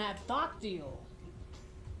shouldn't even have talked to you.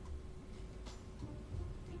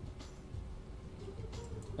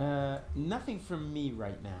 Nothing from me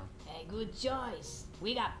right now. A good choice.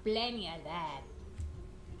 We got plenty of that.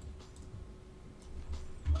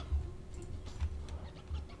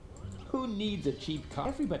 Who needs a cheap car?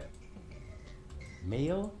 Everybody.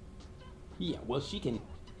 Mail? Yeah, well, she can.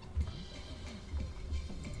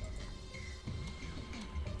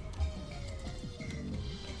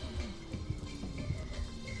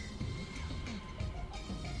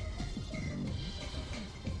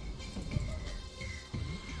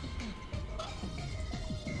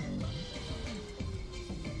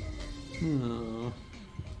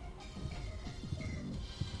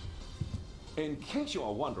 In case you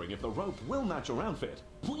are wondering if the rope will match your outfit,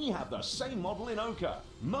 we have the same model in ochre,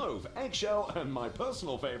 mauve, eggshell, and my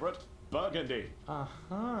personal favorite, burgundy.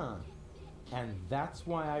 Uh-huh. And that's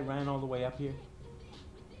why I ran all the way up here?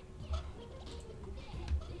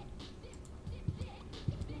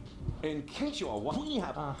 In case you are wondering, we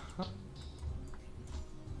have... Uh-huh.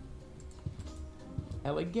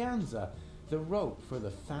 Eleganza, the rope for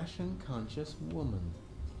the fashion-conscious woman.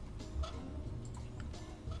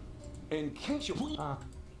 In case you...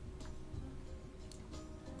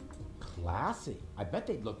 Classy. I bet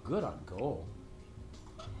they'd look good on gold.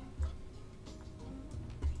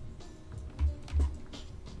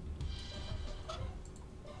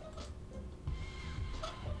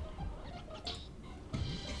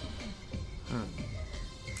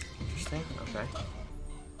 Interesting. Okay.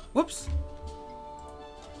 Whoops.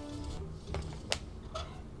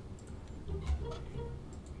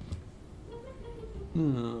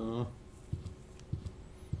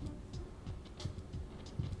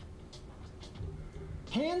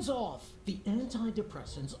 Hands off! The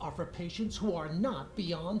antidepressants are for patients who are not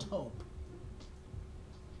beyond hope.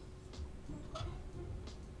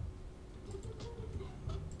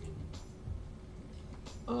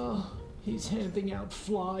 Oh, he's handing out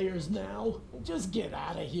flyers now. Just get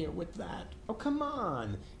out of here with that. Oh, come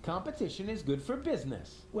on. Competition is good for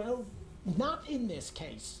business. Well, not in this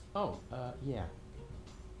case. Oh, yeah.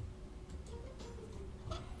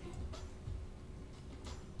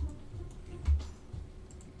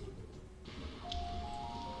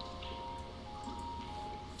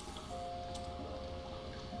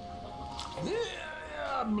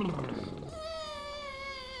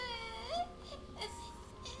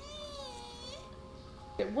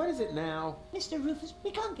 What is it now? Mr. Rufus,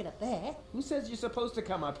 we can't get up there. Who says you're supposed to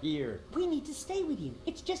come up here? We need to stay with you.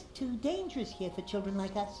 It's just too dangerous here for children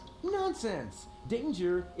like us. Nonsense!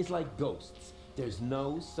 Danger is like ghosts. There's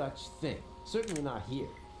no such thing. Certainly not here.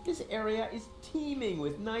 This area is teeming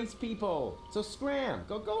with nice people. So scram,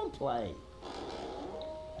 go and play.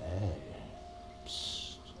 Hey.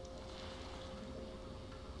 Psst.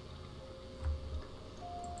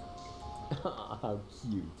 How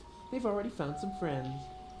cute. They've already found some friends.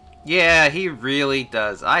 Yeah, he really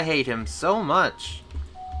does. I hate him so much.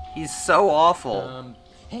 He's so awful.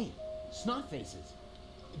 Hey, snot faces.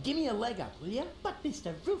 Give me a leg up, will ya? But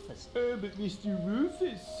Mr. Rufus... But Mr.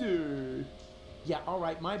 Rufus, sir. Yeah,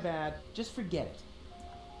 alright, my bad. Just forget it.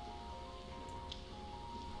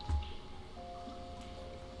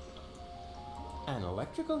 An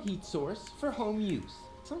electrical heat source for home use.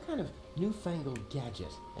 Some kind of newfangled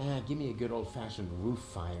gadget. Give me a good old-fashioned roof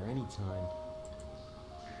fire anytime.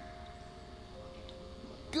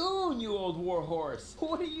 Goon, you old warhorse!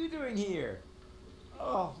 What are you doing here?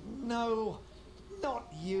 Oh, no. Not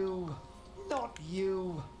you. Not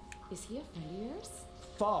you. Is he a friend of yours?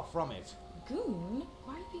 Far from it. Goon,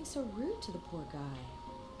 why are you being so rude to the poor guy?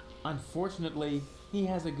 Unfortunately, he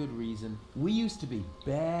has a good reason. We used to be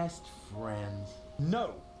best friends.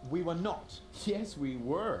 No, we were not. Yes, we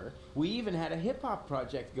were. We even had a hip-hop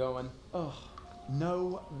project going. Oh,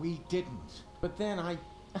 no, we didn't. But then I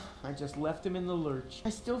just left him in the lurch. I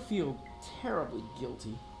still feel terribly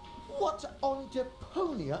guilty. What on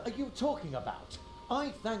Deponia are you talking about?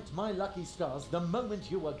 I thanked my lucky stars the moment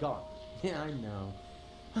you were gone. Yeah, I know.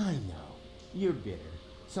 I know. You're bitter.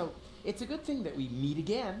 So, it's a good thing that we meet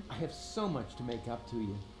again. I have so much to make up to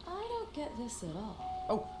you. I don't get this at all.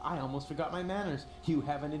 Oh, I almost forgot my manners. You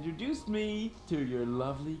haven't introduced me to your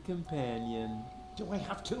lovely companion. Do I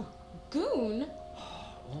have to? Goon?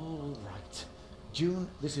 All right. June,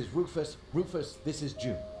 this is Rufus. Rufus, this is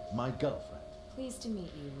June, my girlfriend. Pleased to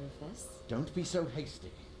meet you, Rufus. Don't be so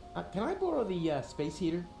hasty. Can I borrow the space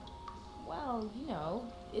heater? Well, you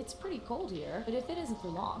know, it's pretty cold here, but if it isn't for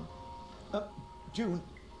long. June,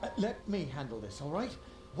 let me handle this, all right?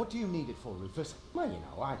 What do you need it for, Rufus? Well, you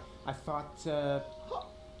know, I thought,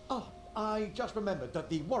 Oh, I just remembered that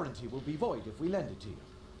the warranty will be void if we lend it to you.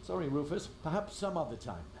 Sorry, Rufus. Perhaps some other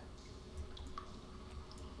time.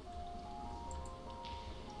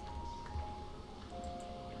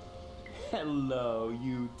 Hello,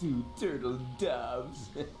 you two turtle doves.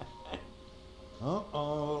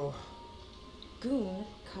 Uh-oh. Goon,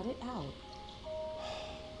 cut it out.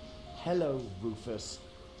 Hello, Rufus.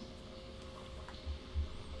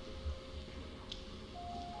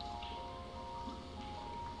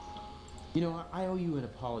 You know, I owe you an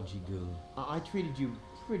apology, Goon. I treated you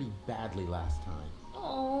pretty badly last time.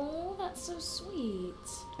 Oh, that's so sweet.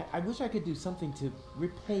 I wish I could do something to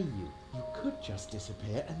repay you. You could just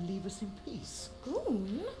disappear and leave us in peace.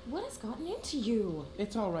 Goon, what has gotten into you?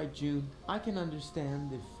 It's all right, June. I can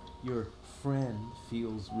understand if your friend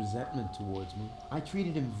feels resentment towards me. I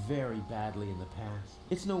treated him very badly in the past.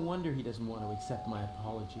 It's no wonder he doesn't want to accept my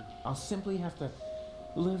apology. I'll simply have to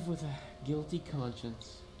live with a guilty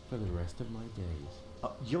conscience for the rest of my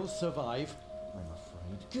days. You'll survive, I'm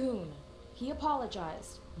afraid. Goon, he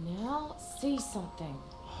apologized. Now say something.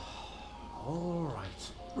 All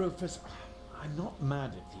right. Rufus, I'm not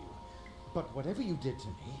mad at you, but whatever you did to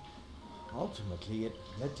me, ultimately it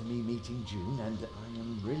led to me meeting June, and I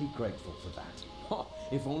am really grateful for that. Oh,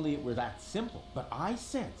 if only it were that simple. But I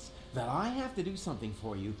sense that I have to do something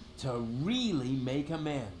for you to really make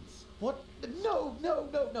amends. What? No, no,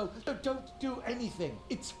 no, no. Don't do anything.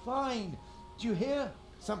 It's fine. Do you hear?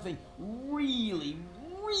 Something really,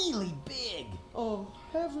 really big. Oh,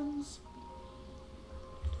 heavens.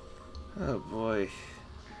 Oh boy.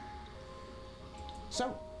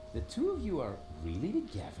 So, the two of you are really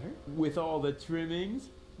together? With all the trimmings?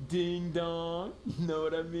 Ding dong. Know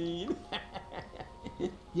what I mean?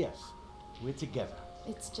 Yes, we're together.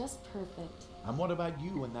 It's just perfect. And what about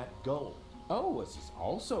you and that goal? Oh, this is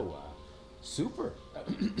also super.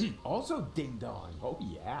 Also ding dong. Oh,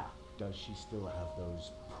 yeah. Does she still have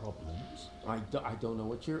those problems? I don't know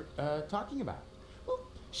what you're talking about. Well,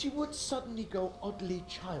 she would suddenly go oddly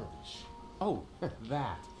childish. Oh,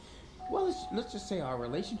 that. Well, let's just say our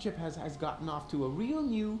relationship has gotten off to a real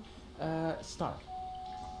new start.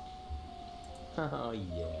 Oh,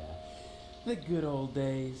 yeah. The good old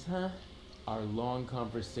days, huh? Our long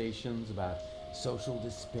conversations about social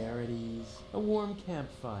disparities, a warm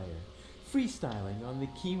campfire, freestyling on the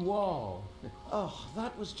quay wall. Oh,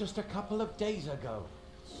 that was just a couple of days ago.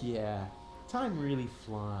 Yeah, time really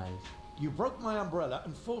flies. You broke my umbrella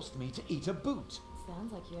and forced me to eat a boot.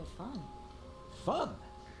 Sounds like you had fun. Fun?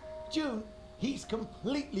 June, he's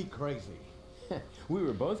completely crazy. We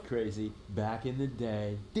were both crazy back in the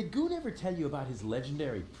day. Did Goon ever tell you about his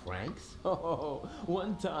legendary pranks? Oh,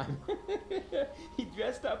 one time he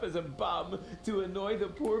dressed up as a bum to annoy the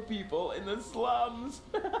poor people in the slums.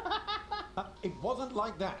 It wasn't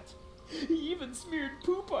like that. He even smeared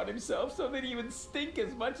poop on himself so that he would stink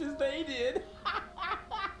as much as they did.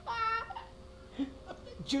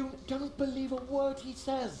 June, don't believe a word he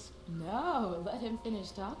says. No, let him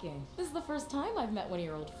finish talking. This is the first time I've met one of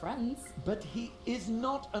your old friends. But he is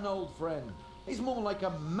not an old friend. He's more like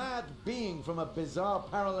a mad being from a bizarre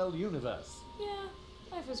parallel universe. Yeah,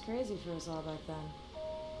 life was crazy for us all back then.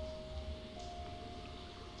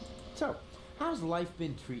 So, how's life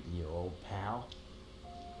been treating you, old pal?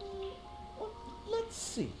 Well, let's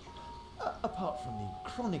see. Apart from the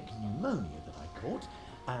chronic pneumonia that I caught,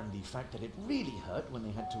 and the fact that it really hurt when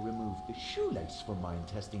they had to remove the shoelace from my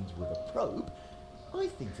intestines with a probe, I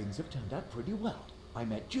think things have turned out pretty well. I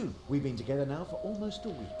met June. We've been together now for almost a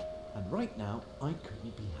week. And right now, I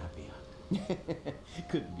couldn't be happier.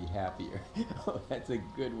 Couldn't be happier. Oh, that's a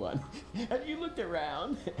good one. Have you looked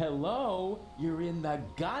around? Hello? You're in the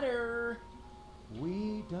gutter.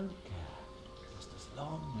 We don't care. Just as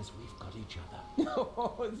long as we've got each other.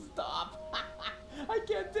 Oh, stop. I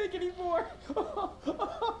can't take any more.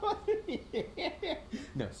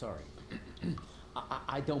 No, sorry.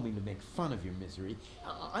 I don't mean to make fun of your misery.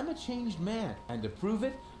 I'm a changed man, and to prove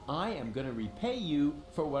it, I am going to repay you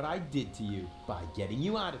for what I did to you by getting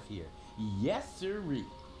you out of here. Yes, sirree.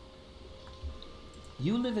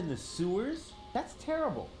 You live in the sewers? That's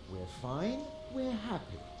terrible. We're fine. We're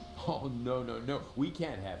happy. Oh, no, no, no. We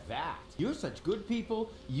can't have that. You're such good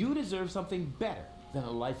people. You deserve something better than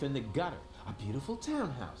a life in the gutter. A beautiful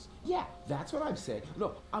townhouse. Yeah, that's what I've said.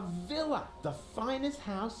 No, a villa. The finest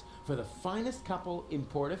house for the finest couple in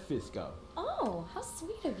Porta Fisco. Oh, how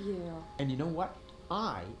sweet of you. And you know what?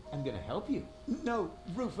 I am going to help you. No,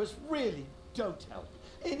 Rufus, really, don't help.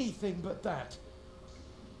 Anything but that.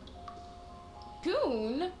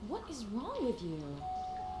 Goon, what is wrong with you?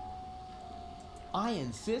 I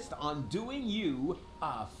insist on doing you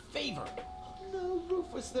a favor. No,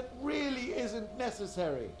 Rufus, that really isn't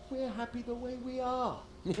necessary. We're happy the way we are.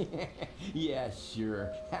 Yeah,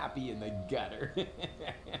 sure. Happy in the gutter.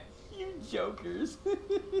 You jokers.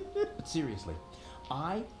 But seriously,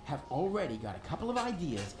 I have already got a couple of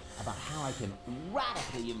ideas about how I can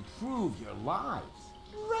radically improve your lives.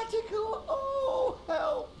 Radical? Oh,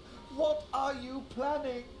 help! What are you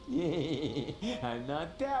planning? I'm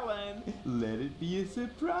not telling. Let it be a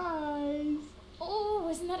surprise. Oh,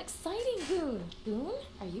 isn't that exciting, Goon? Goon,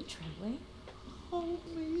 are you trembling? Hold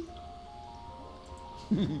me.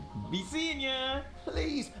 Be seeing ya.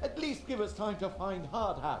 Please, at least give us time to find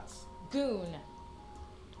hard hats. Goon.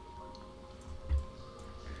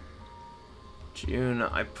 June,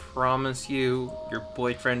 I promise you, your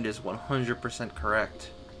boyfriend is 100% correct.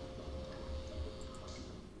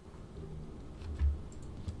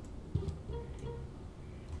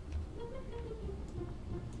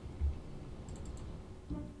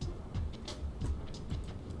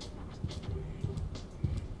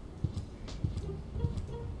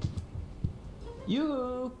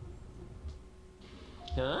 You.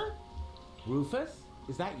 Huh? Rufus?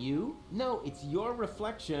 Is that you? No, it's your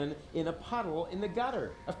reflection in a puddle in the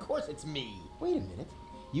gutter. Of course it's me. Wait a minute.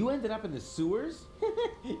 You ended up in the sewers?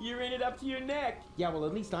 You're in it up to your neck. Yeah, well,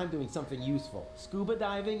 at least I'm doing something useful. Scuba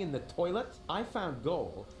diving in the toilet? I found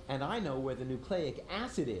gold, and I know where the nucleic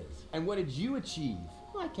acid is. And what did you achieve?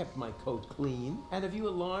 I kept my coat clean. And have you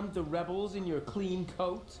alarmed the rebels in your clean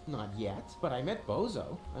coat? Not yet, but I met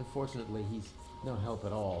Bozo. Unfortunately, he's no help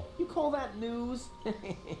at all. You call that news?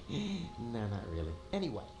 No, not really.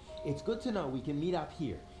 Anyway, it's good to know we can meet up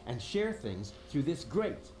here and share things through this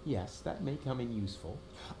grate. Yes, that may come in useful.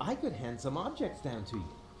 I could hand some objects down to you.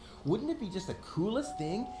 Wouldn't it be just the coolest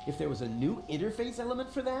thing if there was a new interface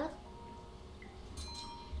element for that?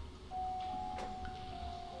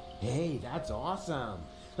 Hey, that's awesome.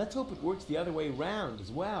 Let's hope it works the other way around as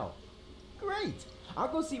well. Great. I'll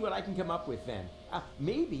go see what I can come up with then.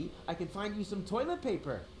 Maybe I can find you some toilet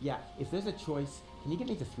paper. Yeah, if there's a choice, can you get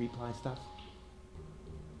me the 3-ply stuff?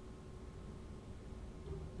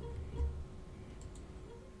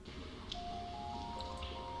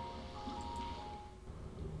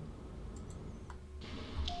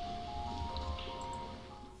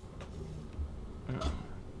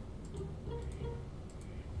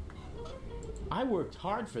 I worked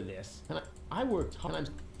hard for this, and I worked hard. And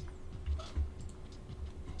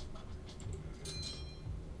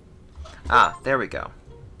Ah, there we go.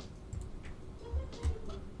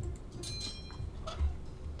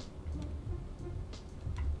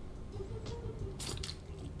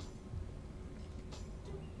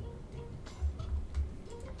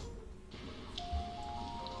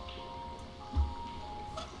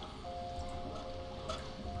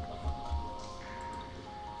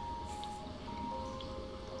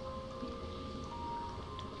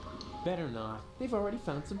 Better not. They've already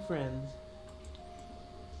found some friends.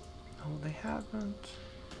 No, they haven't.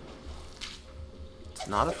 It's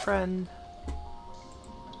not a friend.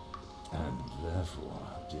 And therefore,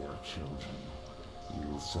 dear children, you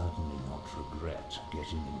will certainly not regret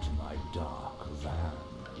getting into my dark van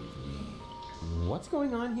with me. What's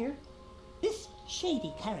going on here? This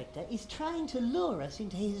shady character is trying to lure us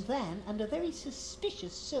into his van under very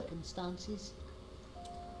suspicious circumstances.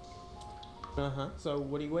 Uh-huh. So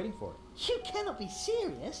what are you waiting for? You cannot be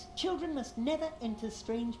serious. Children must never enter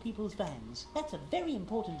strange people's vans. That's a very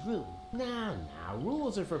important rule. Nah,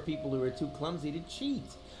 rules are for people who are too clumsy to cheat.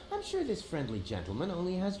 I'm sure this friendly gentleman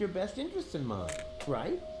only has your best interests in mind,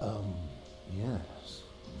 right? Yes,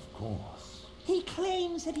 of course. He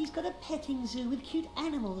claims that he's got a petting zoo with cute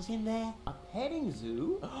animals in there. A petting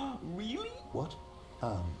zoo? Really? What?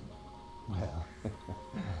 Well,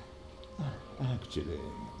 actually...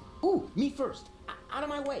 Ooh, me first. Out of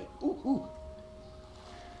my way. Ooh.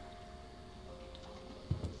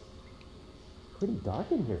 Pretty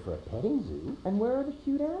dark in here for a petting zoo. And where are the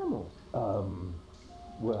cute animals?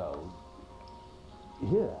 Well,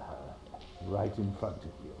 here, right in front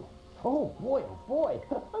of you. Oh boy.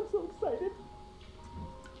 I'm so excited.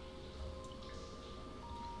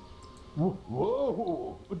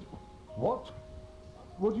 Whoa! What?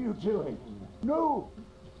 What are you doing? No!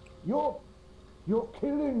 You're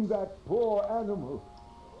killing that poor animal.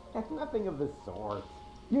 Nothing of the sort.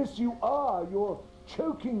 Yes, you are. You're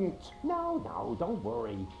choking it. No, don't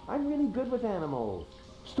worry. I'm really good with animals.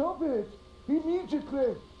 Stop it!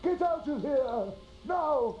 Immediately! Get out of here!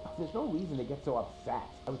 Now! There's no reason to get so upset.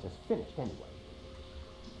 I was just finished anyway.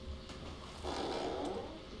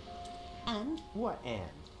 And? What and?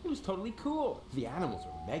 It was totally cool. The animals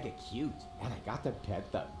were mega cute, and I got to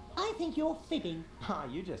pet them. I think you're fibbing. Ah,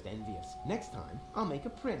 you're just envious. Next time, I'll make a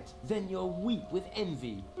print. Then you'll weep with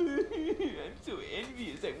envy. I'm so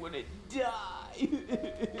envious, I want to die.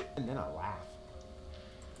 And then I'll laugh.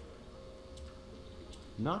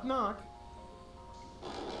 Knock, knock.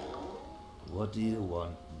 What do you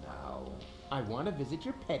want now? I want to visit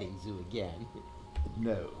your petting zoo again.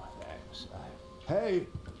 No, thanks. Hey!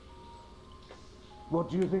 What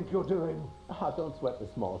do you think you're doing? Ah, don't sweat the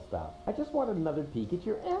small stuff. I just want another peek at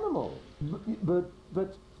your animals.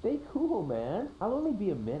 But stay cool, man. I'll only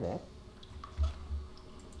be a minute.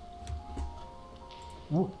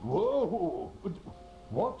 Whoa!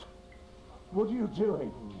 What? What are you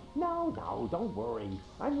doing? No, don't worry.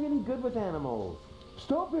 I'm really good with animals.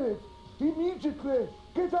 Stop it! Immediately!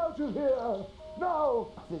 Get out of here! Now!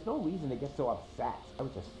 There's no reason to get so upset. I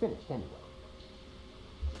was just finished anyway.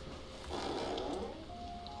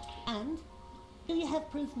 And? Do you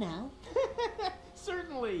have proof now?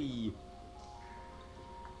 Certainly!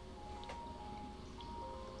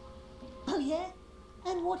 Oh yeah?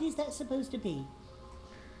 And what is that supposed to be?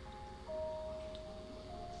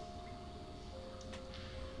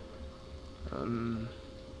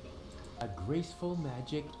 A graceful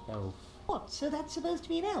magic elf. What, so that's supposed to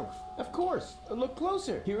be an elf? Of course. Look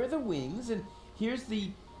closer. Here are the wings, and here's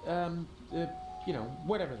the, you know,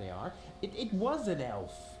 whatever they are. It was an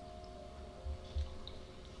elf.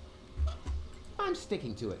 I'm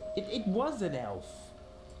sticking to it. It was an elf.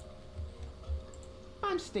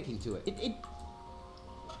 I'm sticking to it. It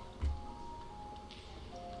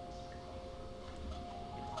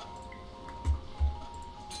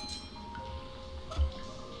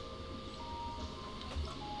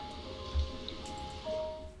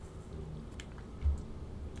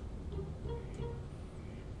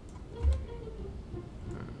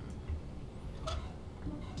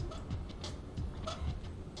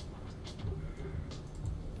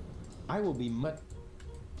I will be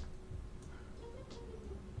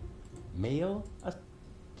male.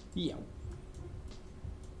 Yeah.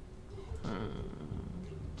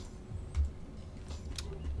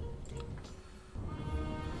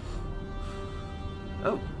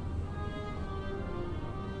 Oh.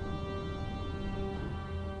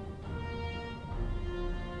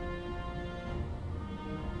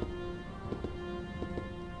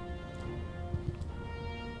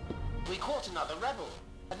 We caught another rebel.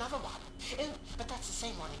 Another one. Oh, but that's the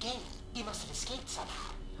same one again. He must have escaped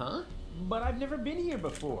somehow. Huh? But I've never been here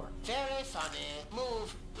before. Very funny.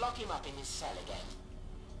 Move. Lock him up in his cell again.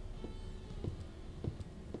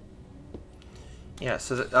 Yeah,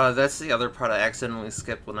 so that's the other part I accidentally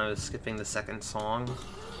skipped when I was skipping the second song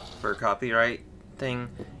for a copyright thing,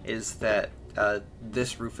 is that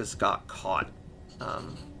this Rufus got caught.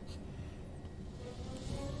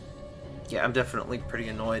 Yeah, I'm definitely pretty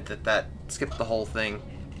annoyed that skipped the whole thing.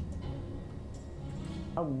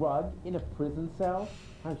 A rug in a prison cell?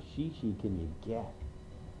 How shishi can you get?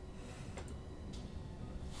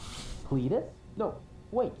 Cletus? No,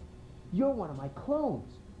 wait. You're one of my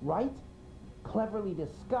clones, right? Cleverly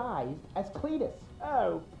disguised as Cletus.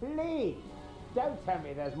 Oh, please. Don't tell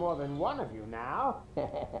me there's more than one of you now.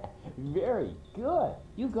 Very good.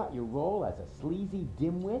 You got your role as a sleazy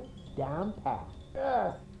dimwit down pat.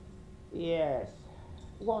 Yes,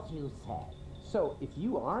 what you said. So, if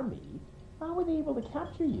you are me, how were they able to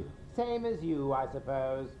capture you? Same as you, I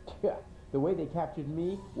suppose. The way they captured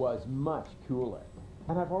me was much cooler.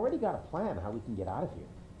 And I've already got a plan how we can get out of here.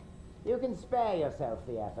 You can spare yourself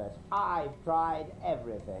the effort. I've tried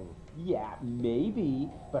everything. Yeah, maybe,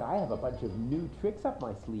 but I have a bunch of new tricks up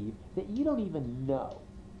my sleeve that you don't even know.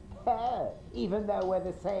 Even though we're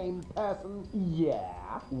the same person?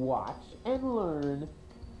 Yeah, watch and learn.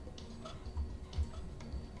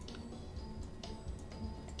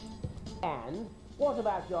 And what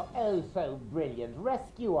about your oh-so-brilliant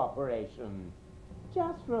rescue operation?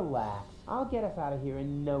 Just relax. I'll get us out of here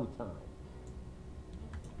in no time.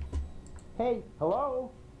 Hey,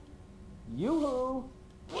 hello? Yoo-hoo!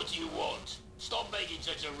 What do you want? Stop making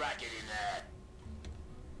such a racket in there.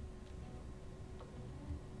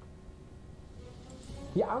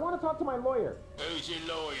 Yeah, I want to talk to my lawyer. Who's your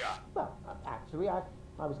lawyer? Well, actually, I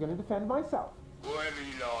was going to defend myself. Whatever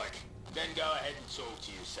you like. Then go ahead and talk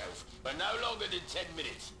to yourself. But no longer than 10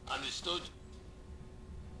 minutes. Understood?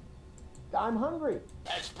 I'm hungry.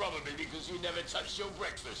 That's probably because you never touched your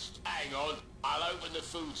breakfast. Hang on. I'll open the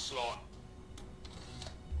food slot.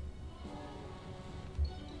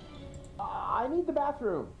 I need the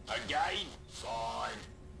bathroom. Again? Fine.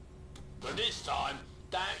 But this time,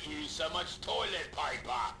 don't use so much toilet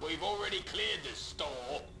paper. We've already cleared the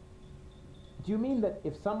store. Do you mean that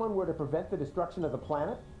if someone were to prevent the destruction of the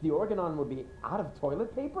planet, the Organon would be out of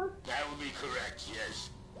toilet paper? That would be correct, yes.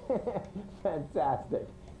 Fantastic.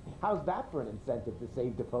 How's that for an incentive to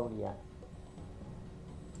save Deponia?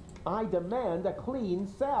 I demand a clean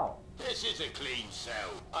cell. This is a clean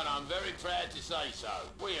cell, and I'm very proud to say so.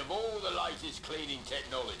 We have all the latest cleaning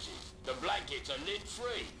technologies. The blankets are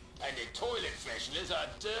lint-free, and the toilet fresheners are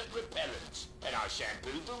dirt repellents. And I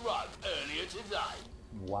shampooed the rug earlier today.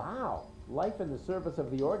 Wow. Life in the service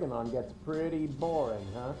of the Organon gets pretty boring,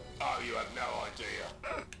 huh? Oh, you have no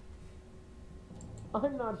idea.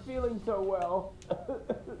 I'm not feeling so well.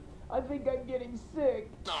 I think I'm getting sick.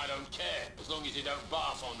 I don't care, as long as you don't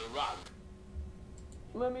barf on the rug.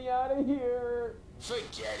 Let me out of here.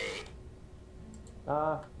 Forget it.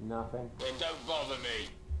 Nothing. Then don't bother me.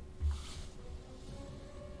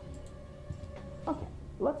 Okay,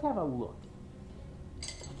 let's have a look.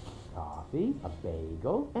 Coffee, a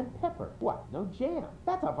bagel, and pepper. What, no jam?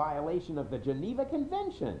 That's a violation of the Geneva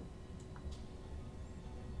Convention.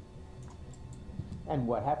 And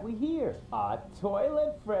what have we here? A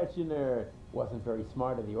toilet freshener. Wasn't very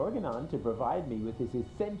smart of the Organon to provide me with this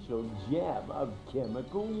essential gem of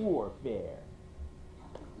chemical warfare.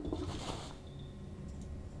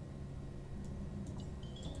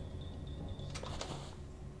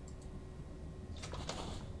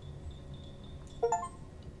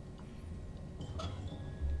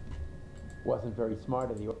 Wasn't very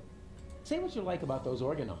smart of the Say what you like about those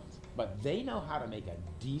Organons, but they know how to make a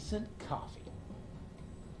decent coffee.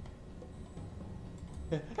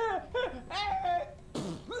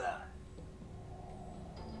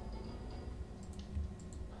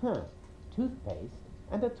 Huh. Toothpaste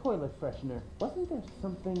and a toilet freshener. Wasn't there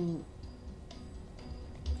something...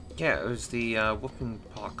 Yeah, it was the whooping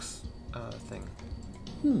pox thing.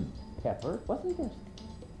 Pepper? Wasn't there...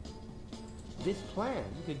 This plan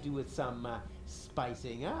could do with some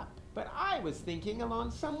spicing up, but I was thinking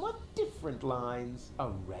along somewhat different lines.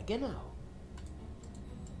 Oregano.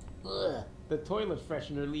 Ugh. The toilet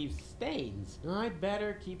freshener leaves stains. I'd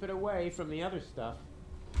better keep it away from the other stuff.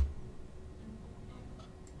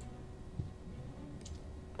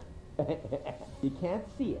 You can't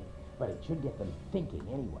see it, but it should get them thinking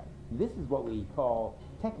anyway. This is what we call,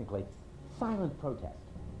 technically, silent protest.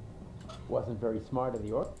 Wasn't very smart of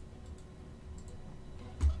the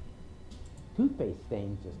Toothpaste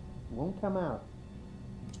stains just won't come out.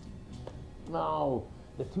 No,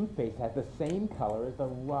 the toothpaste has the same color as the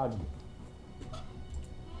rug.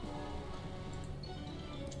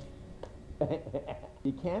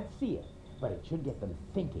 You can't see it, but it should get them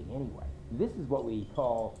thinking anyway. This is what we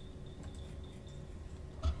call...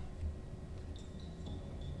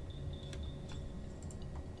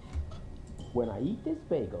 When I eat this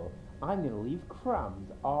bagel, I'm gonna leave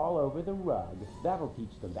crumbs all over the rug. That'll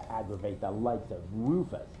teach them to aggravate the likes of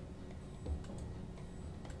Rufus.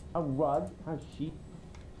 A rug? A sheet?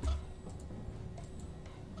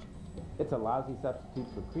 It's a lousy substitute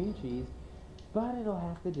for cream cheese, but it'll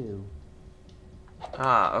have to do.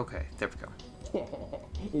 Ah, okay. There we go.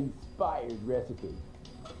 Inspired recipe.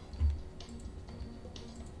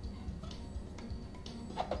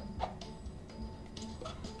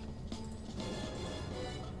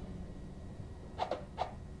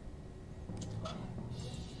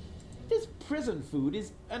 This prison food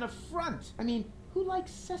is an affront. I mean, who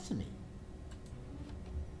likes sesame?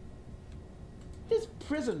 This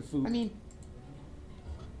prison food, I mean...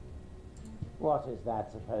 What is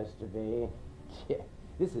that supposed to be?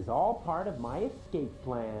 This is all part of my escape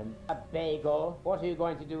plan. A bagel? What are you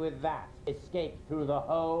going to do with that? Escape through the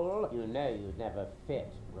hole? You know you'd never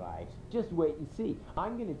fit, right? Just wait and see.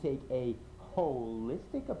 I'm going to take a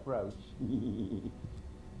holistic approach.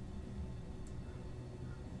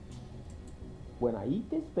 When I eat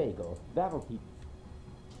this bagel, that'll keep...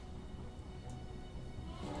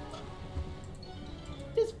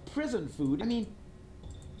 This prison food, I mean...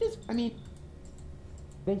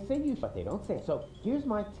 They say you but they don't say it. So here's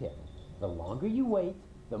my tip. The longer you wait,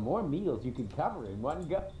 the more meals you can cover in one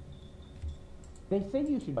go. They say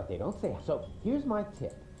you should, but they don't say it. So here's my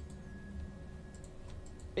tip.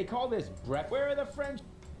 They call this breath. Where are the French?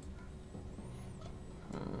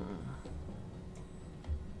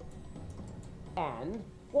 And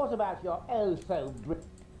what about your oh-so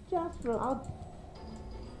just for...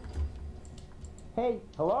 Hey,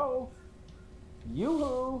 hello?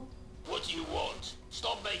 Yoo-hoo! What do you want?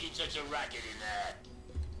 Stop making such a racket in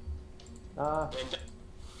there.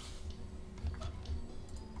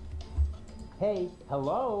 Hey,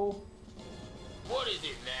 hello? What is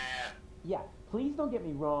it now? Yeah, please don't get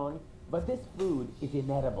me wrong, but this food is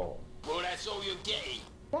inedible. Well, that's all you're getting.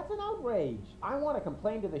 That's an outrage. I want to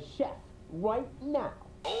complain to the chef. right now.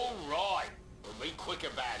 All right. We'll be quick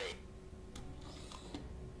about it.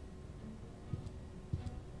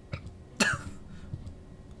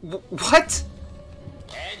 What?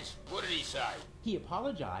 And what did he say? He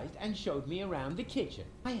apologized and showed me around the kitchen.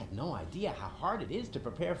 I had no idea how hard it is to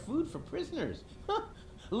prepare food for prisoners.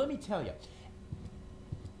 Let me tell you.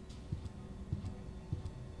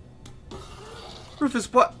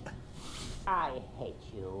 Rufus, what? I hate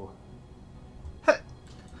you.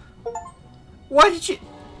 Why did you...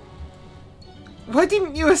 Why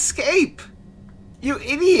didn't you escape? You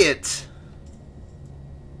idiot!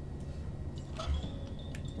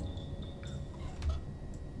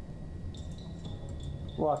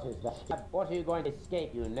 What is that? What are you going to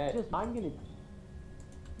escape, you nerd? I'm gonna...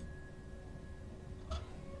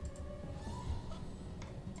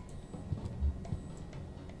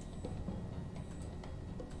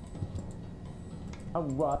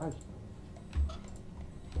 What?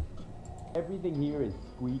 Everything here is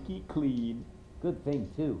squeaky clean. Good thing,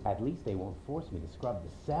 too. At least they won't force me to scrub the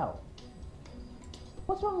cell.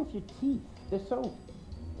 What's wrong with your teeth? They're so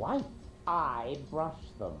white. I brush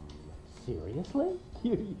them. Seriously?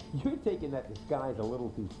 You're taking that disguise a little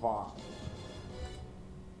too far.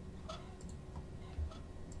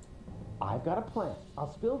 I've got a plan.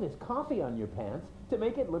 I'll spill this coffee on your pants to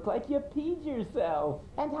make it look like you peed yourself.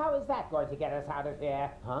 And how is that going to get us out of here?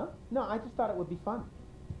 Huh? No, I just thought it would be fun.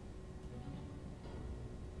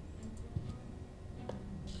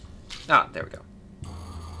 Ah, there we go.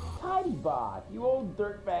 Tidy Bot, you old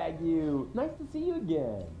dirtbag you. Nice to see you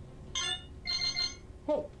again.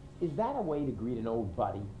 Hey, is that a way to greet an old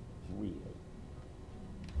buddy? Really?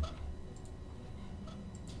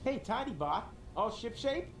 Hey, Tidy Bot, all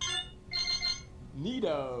shipshape?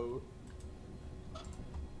 Neato.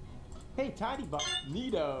 Hey, Tidy Bot,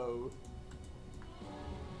 neato.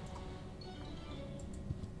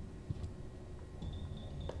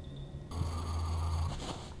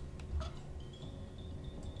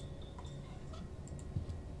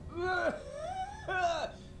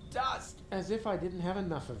 Dust! As if I didn't have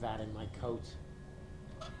enough of that in my coat.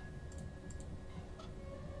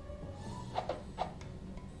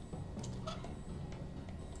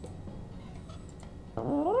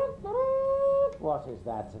 What is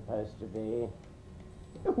that supposed to be?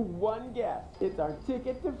 One guess. It's our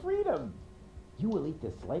ticket to freedom. You will eat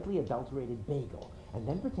this slightly adulterated bagel and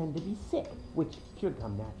then pretend to be sick, which should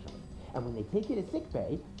come naturally. And when they take you to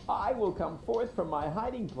sickbay, I will come forth from my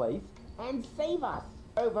hiding place and save us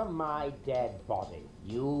over my dead body.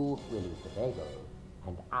 You will eat the bagel,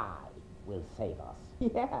 and I will save us.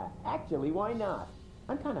 Yeah, actually, why not?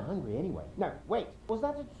 I'm kind of hungry anyway. No, wait, was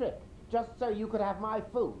that a trick? Just so you could have my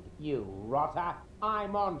food, you rotter.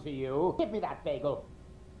 I'm on to you. Give me that bagel.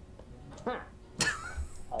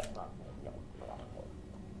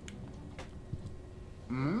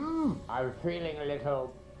 I'm feeling a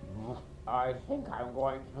little... I think I'm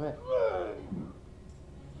going to...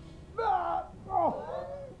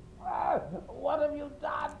 What have you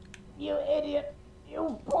done, you idiot?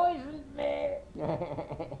 You poisoned me!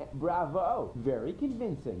 Bravo! Very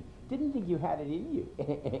convincing. Didn't think you had it in you.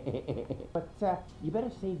 But you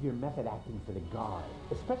better save your method acting for the guard,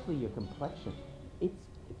 especially your complexion. It's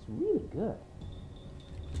really good.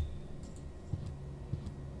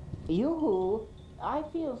 Yoo-hoo! I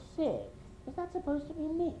feel sick. Is that supposed to be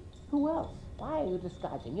me? Who else? Why are you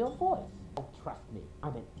disguising your voice? Oh, trust me,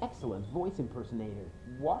 I'm an excellent voice impersonator.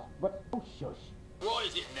 What? What? Oh, shush. What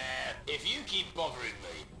is it now? If you keep bothering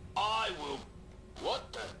me, I will...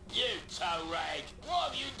 What the... You toe rag!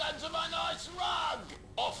 What have you done to my nice rug?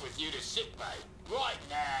 Off with you to sickbay, right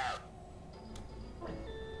now!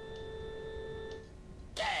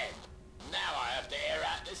 Damn! Now I have to air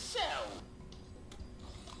out the cell!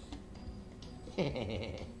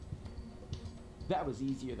 That was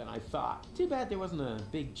easier than I thought. Too bad there wasn't a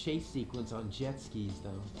big chase sequence on jet skis,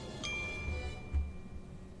 though.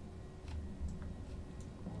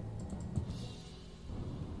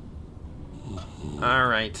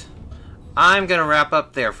 Alright. I'm gonna wrap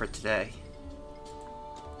up there for today.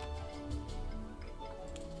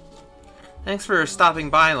 Thanks for stopping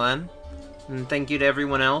by, Len. And thank you to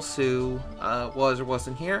everyone else who was or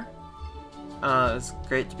wasn't here. It's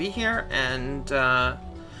great to be here, and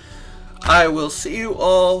I will see you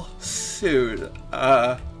all soon.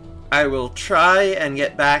 I will try and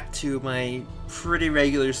get back to my pretty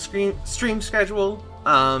regular stream schedule.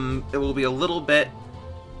 It will be a little bit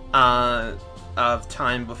of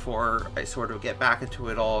time before I sort of get back into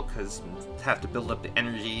it all, because I have to build up the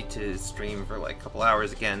energy to stream for like a couple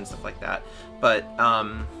hours again, stuff like that. But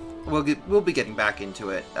we'll be getting back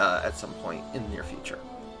into it at some point in the near future.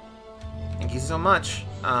 Thank you so much.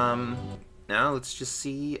 Now let's just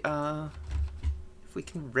see if we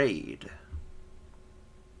can raid.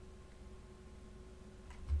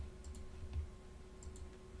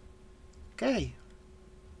 Okay.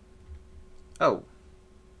 Oh.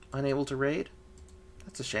 Unable to raid?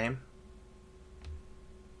 That's a shame.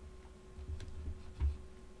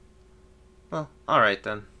 Well, alright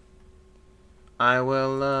then. I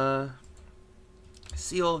will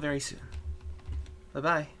see you all very soon.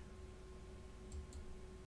 Bye-bye.